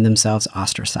and find themselves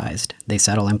ostracized. They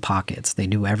settle in pockets. They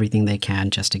do everything they can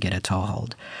just to get a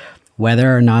toehold.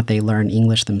 Whether or not they learn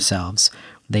English themselves,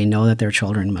 they know that their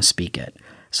children must speak it.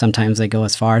 Sometimes they go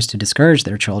as far as to discourage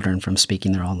their children from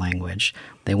speaking their own language.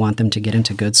 They want them to get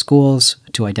into good schools,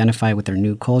 to identify with their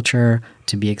new culture,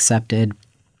 to be accepted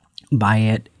by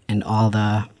it in all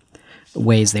the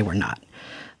ways they were not.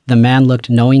 The man looked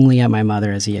knowingly at my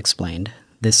mother as he explained.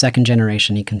 This second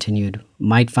generation, he continued,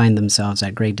 might find themselves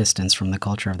at great distance from the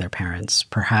culture of their parents.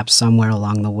 Perhaps somewhere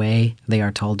along the way, they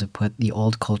are told to put the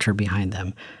old culture behind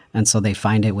them, and so they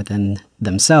find it within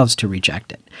themselves to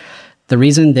reject it. The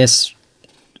reason this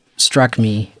struck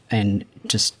me and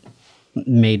just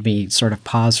made me sort of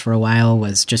pause for a while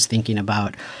was just thinking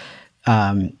about,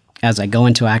 as I go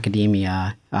into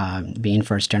academia, being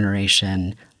first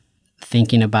generation,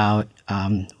 thinking about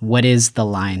what is the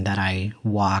line that I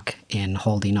walk in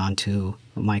holding on to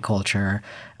my culture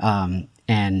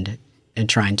and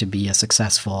trying to be a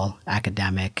successful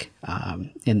academic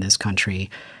in this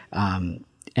country.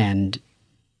 And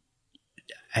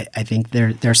I think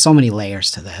there's so many layers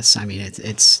to this. I mean,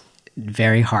 it's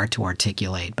very hard to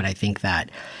articulate, but I think that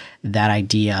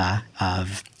idea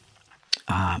of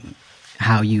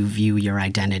how you view your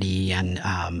identity,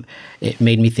 and it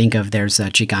made me think of, there's a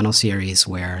Chicano series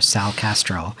where Sal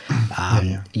Castro,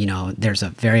 there's a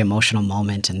very emotional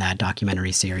moment in that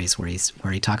documentary series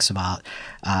where he talks about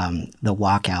the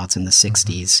walkouts in the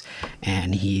 60s,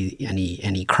 and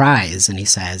he cries and he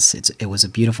says it was a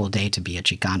beautiful day to be a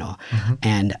Chicano.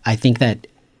 And I think that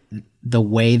the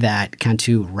way that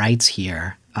Cantu writes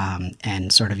here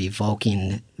and sort of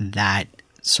evoking that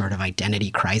sort of identity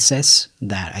crisis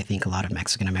that I think a lot of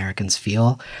Mexican Americans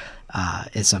feel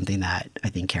is something that I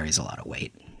think carries a lot of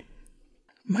weight.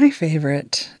 My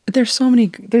favorite, there's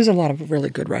a lot of really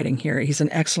good writing here. He's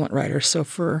an excellent writer. So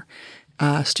for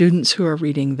students who are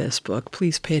reading this book,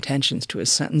 please pay attention to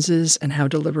his sentences and how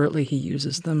deliberately he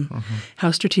uses them,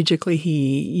 how strategically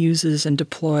he uses and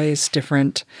deploys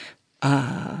different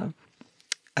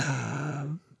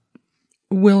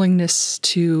willingness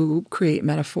to create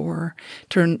metaphor,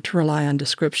 to rely on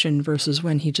description, versus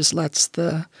when he just lets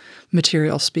the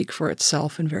material speak for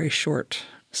itself in very short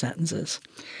sentences.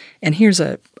 And here's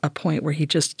a point where he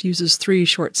just uses 3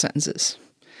 short sentences.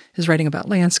 His writing about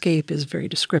landscape is very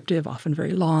descriptive, often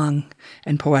very long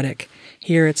and poetic.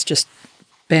 Here it's just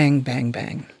bang, bang,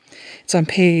 bang. It's on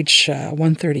page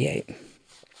 138.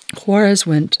 Juarez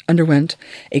underwent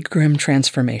a grim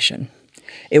transformation.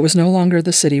 It was no longer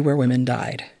the city where women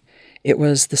died. It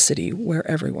was the city where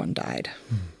everyone died.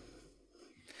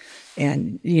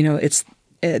 And,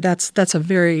 that's a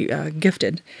very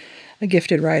gifted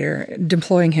writer,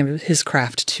 deploying his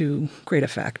craft to great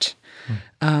effect.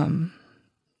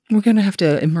 We're going to have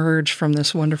to emerge from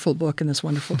this wonderful book and this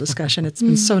wonderful discussion. It's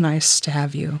been so nice to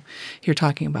have you here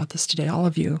talking about this today, all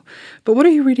of you. But what are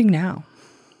you reading now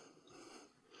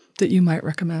that you might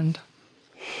recommend?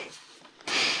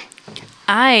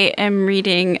 I am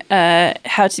reading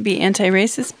How to Be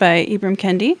Anti-Racist by Ibram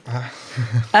Kendi.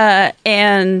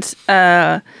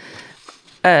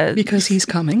 Because he's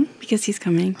coming. Because he's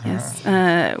coming, yes.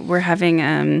 We're having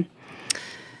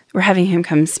him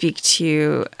come speak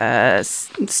to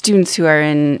students who are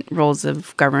in roles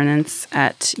of governance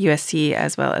at USC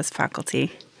as well as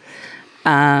faculty,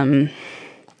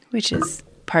 which is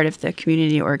part of the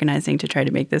community organizing to try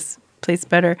to make this place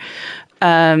better.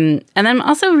 And I'm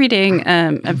also reading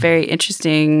a very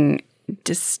interesting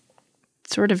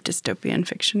sort of dystopian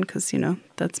fiction, because,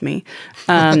 that's me.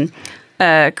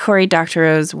 Cory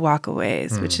Doctorow's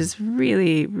Walkaways, which is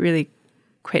really, really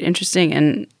quite interesting.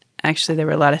 And actually, there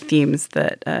were a lot of themes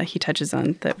that he touches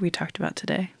on that we talked about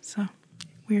today. So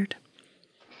weird.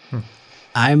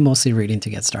 I'm mostly reading to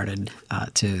get started,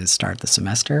 to start the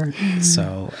semester.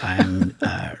 So I'm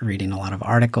reading a lot of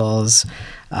articles.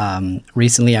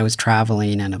 Recently, I was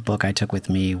traveling, and a book I took with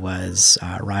me was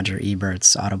Roger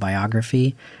Ebert's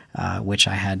autobiography, which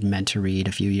I had meant to read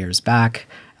a few years back.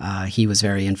 He was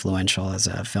very influential as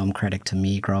a film critic to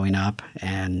me growing up,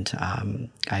 and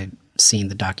I've seen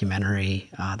the documentary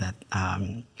that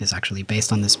is actually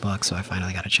based on this book, so I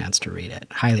finally got a chance to read it.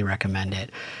 Highly recommend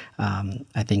it.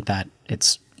 I think that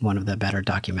it's one of the better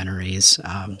documentaries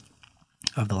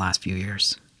of the last few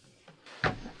years.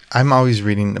 I'm always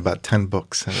reading about 10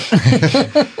 books.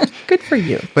 Good for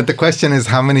you. But the question is,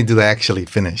 how many do I actually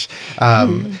finish?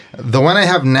 The one I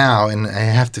have now, and I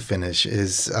have to finish,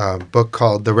 is a book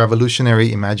called The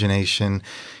Revolutionary Imagination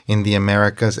in the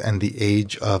Americas and the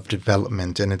Age of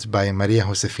Development. And it's by Maria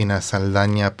Josefina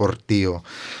Saldaña Portillo.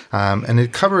 And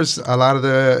it covers a lot of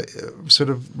the sort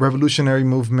of revolutionary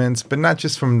movements, but not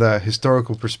just from the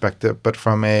historical perspective, but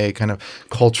from a kind of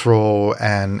cultural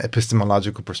and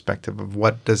epistemological perspective of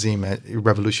what does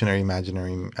revolutionary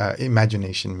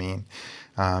imagination mean.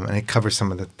 And it covers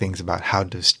some of the things about how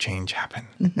does change happen.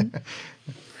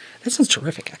 That sounds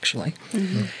terrific, actually.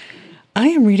 I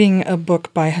am reading a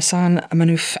book by Hassan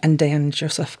Manouf and Dan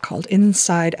Joseph called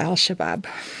Inside Al-Shabaab,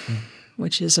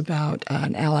 which is about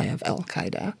an ally of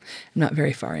Al-Qaeda. I'm not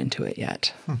very far into it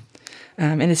yet.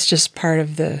 And it's just part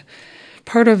of the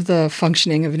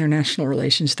functioning of international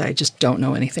relations that I just don't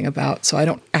know anything about. So I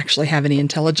don't actually have any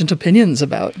intelligent opinions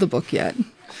about the book yet.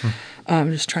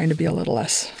 I'm just trying to be a little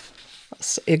less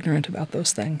ignorant about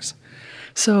those things.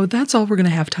 So that's all we're going to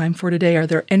have time for today. Are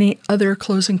there any other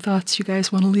closing thoughts you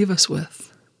guys want to leave us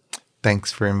with?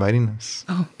 Thanks for inviting us.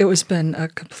 Oh, it has been a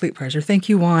complete pleasure. Thank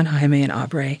you, Juan, Jaime, and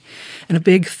Aubrey. And a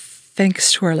big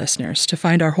thanks to our listeners. To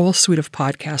find our whole suite of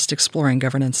podcasts exploring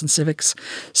governance and civics,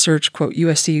 search, quote,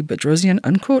 USC Bedrosian,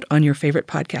 unquote, on your favorite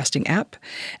podcasting app.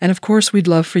 And of course, we'd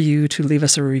love for you to leave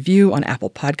us a review on Apple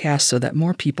Podcasts so that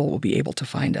more people will be able to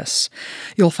find us.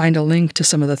 You'll find a link to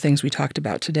some of the things we talked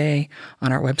about today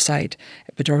on our website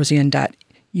at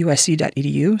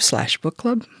bedrosian.usc.edu/book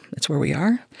club. That's where we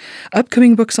are.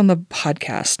 Upcoming books on the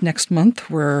podcast. Next month,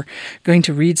 we're going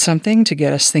to read something to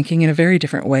get us thinking in a very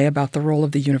different way about the role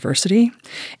of the university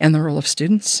and the role of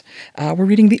students. We're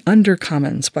reading The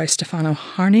Undercommons by Stefano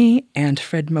Harney and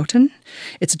Fred Moten.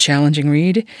 It's a challenging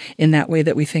read in that way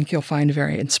that we think you'll find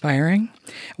very inspiring.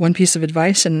 One piece of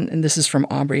advice, and this is from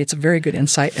Aubrey. It's a very good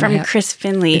insight. From Chris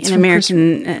Finley, an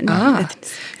American.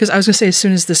 Because I was going to say, as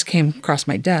soon as this came across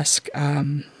my desk,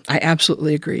 I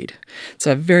absolutely agreed. It's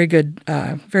a very good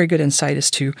insight is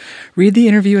to read the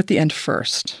interview at the end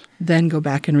first, then go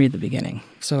back and read the beginning.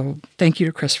 So thank you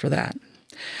to Chris for that.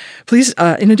 Please,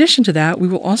 in addition to that, we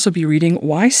will also be reading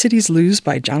Why Cities Lose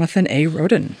by Jonathan A.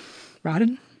 Rodin.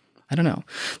 Rodin? I don't know.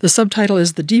 The subtitle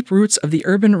is The Deep Roots of the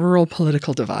Urban-Rural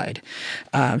Political Divide.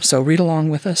 So read along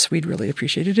with us. We'd really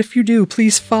appreciate it if you do.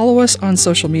 Please follow us on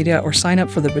social media or sign up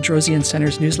for the Bedrosian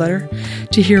Center's newsletter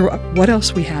to hear what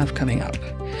else we have coming up.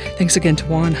 Thanks again to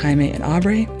Juan, Jaime, and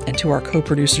Aubrey, and to our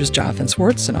co-producers Jonathan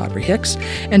Swartz and Aubrey Hicks,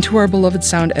 and to our beloved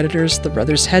sound editors, the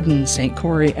brothers Hedden, St.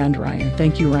 Corey, and Ryan.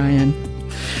 Thank you, Ryan.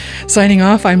 Signing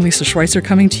off, I'm Lisa Schweitzer,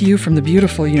 coming to you from the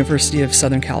beautiful University of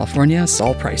Southern California,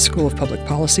 Saul Price School of Public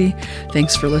Policy.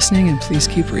 Thanks for listening, and please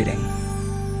keep reading.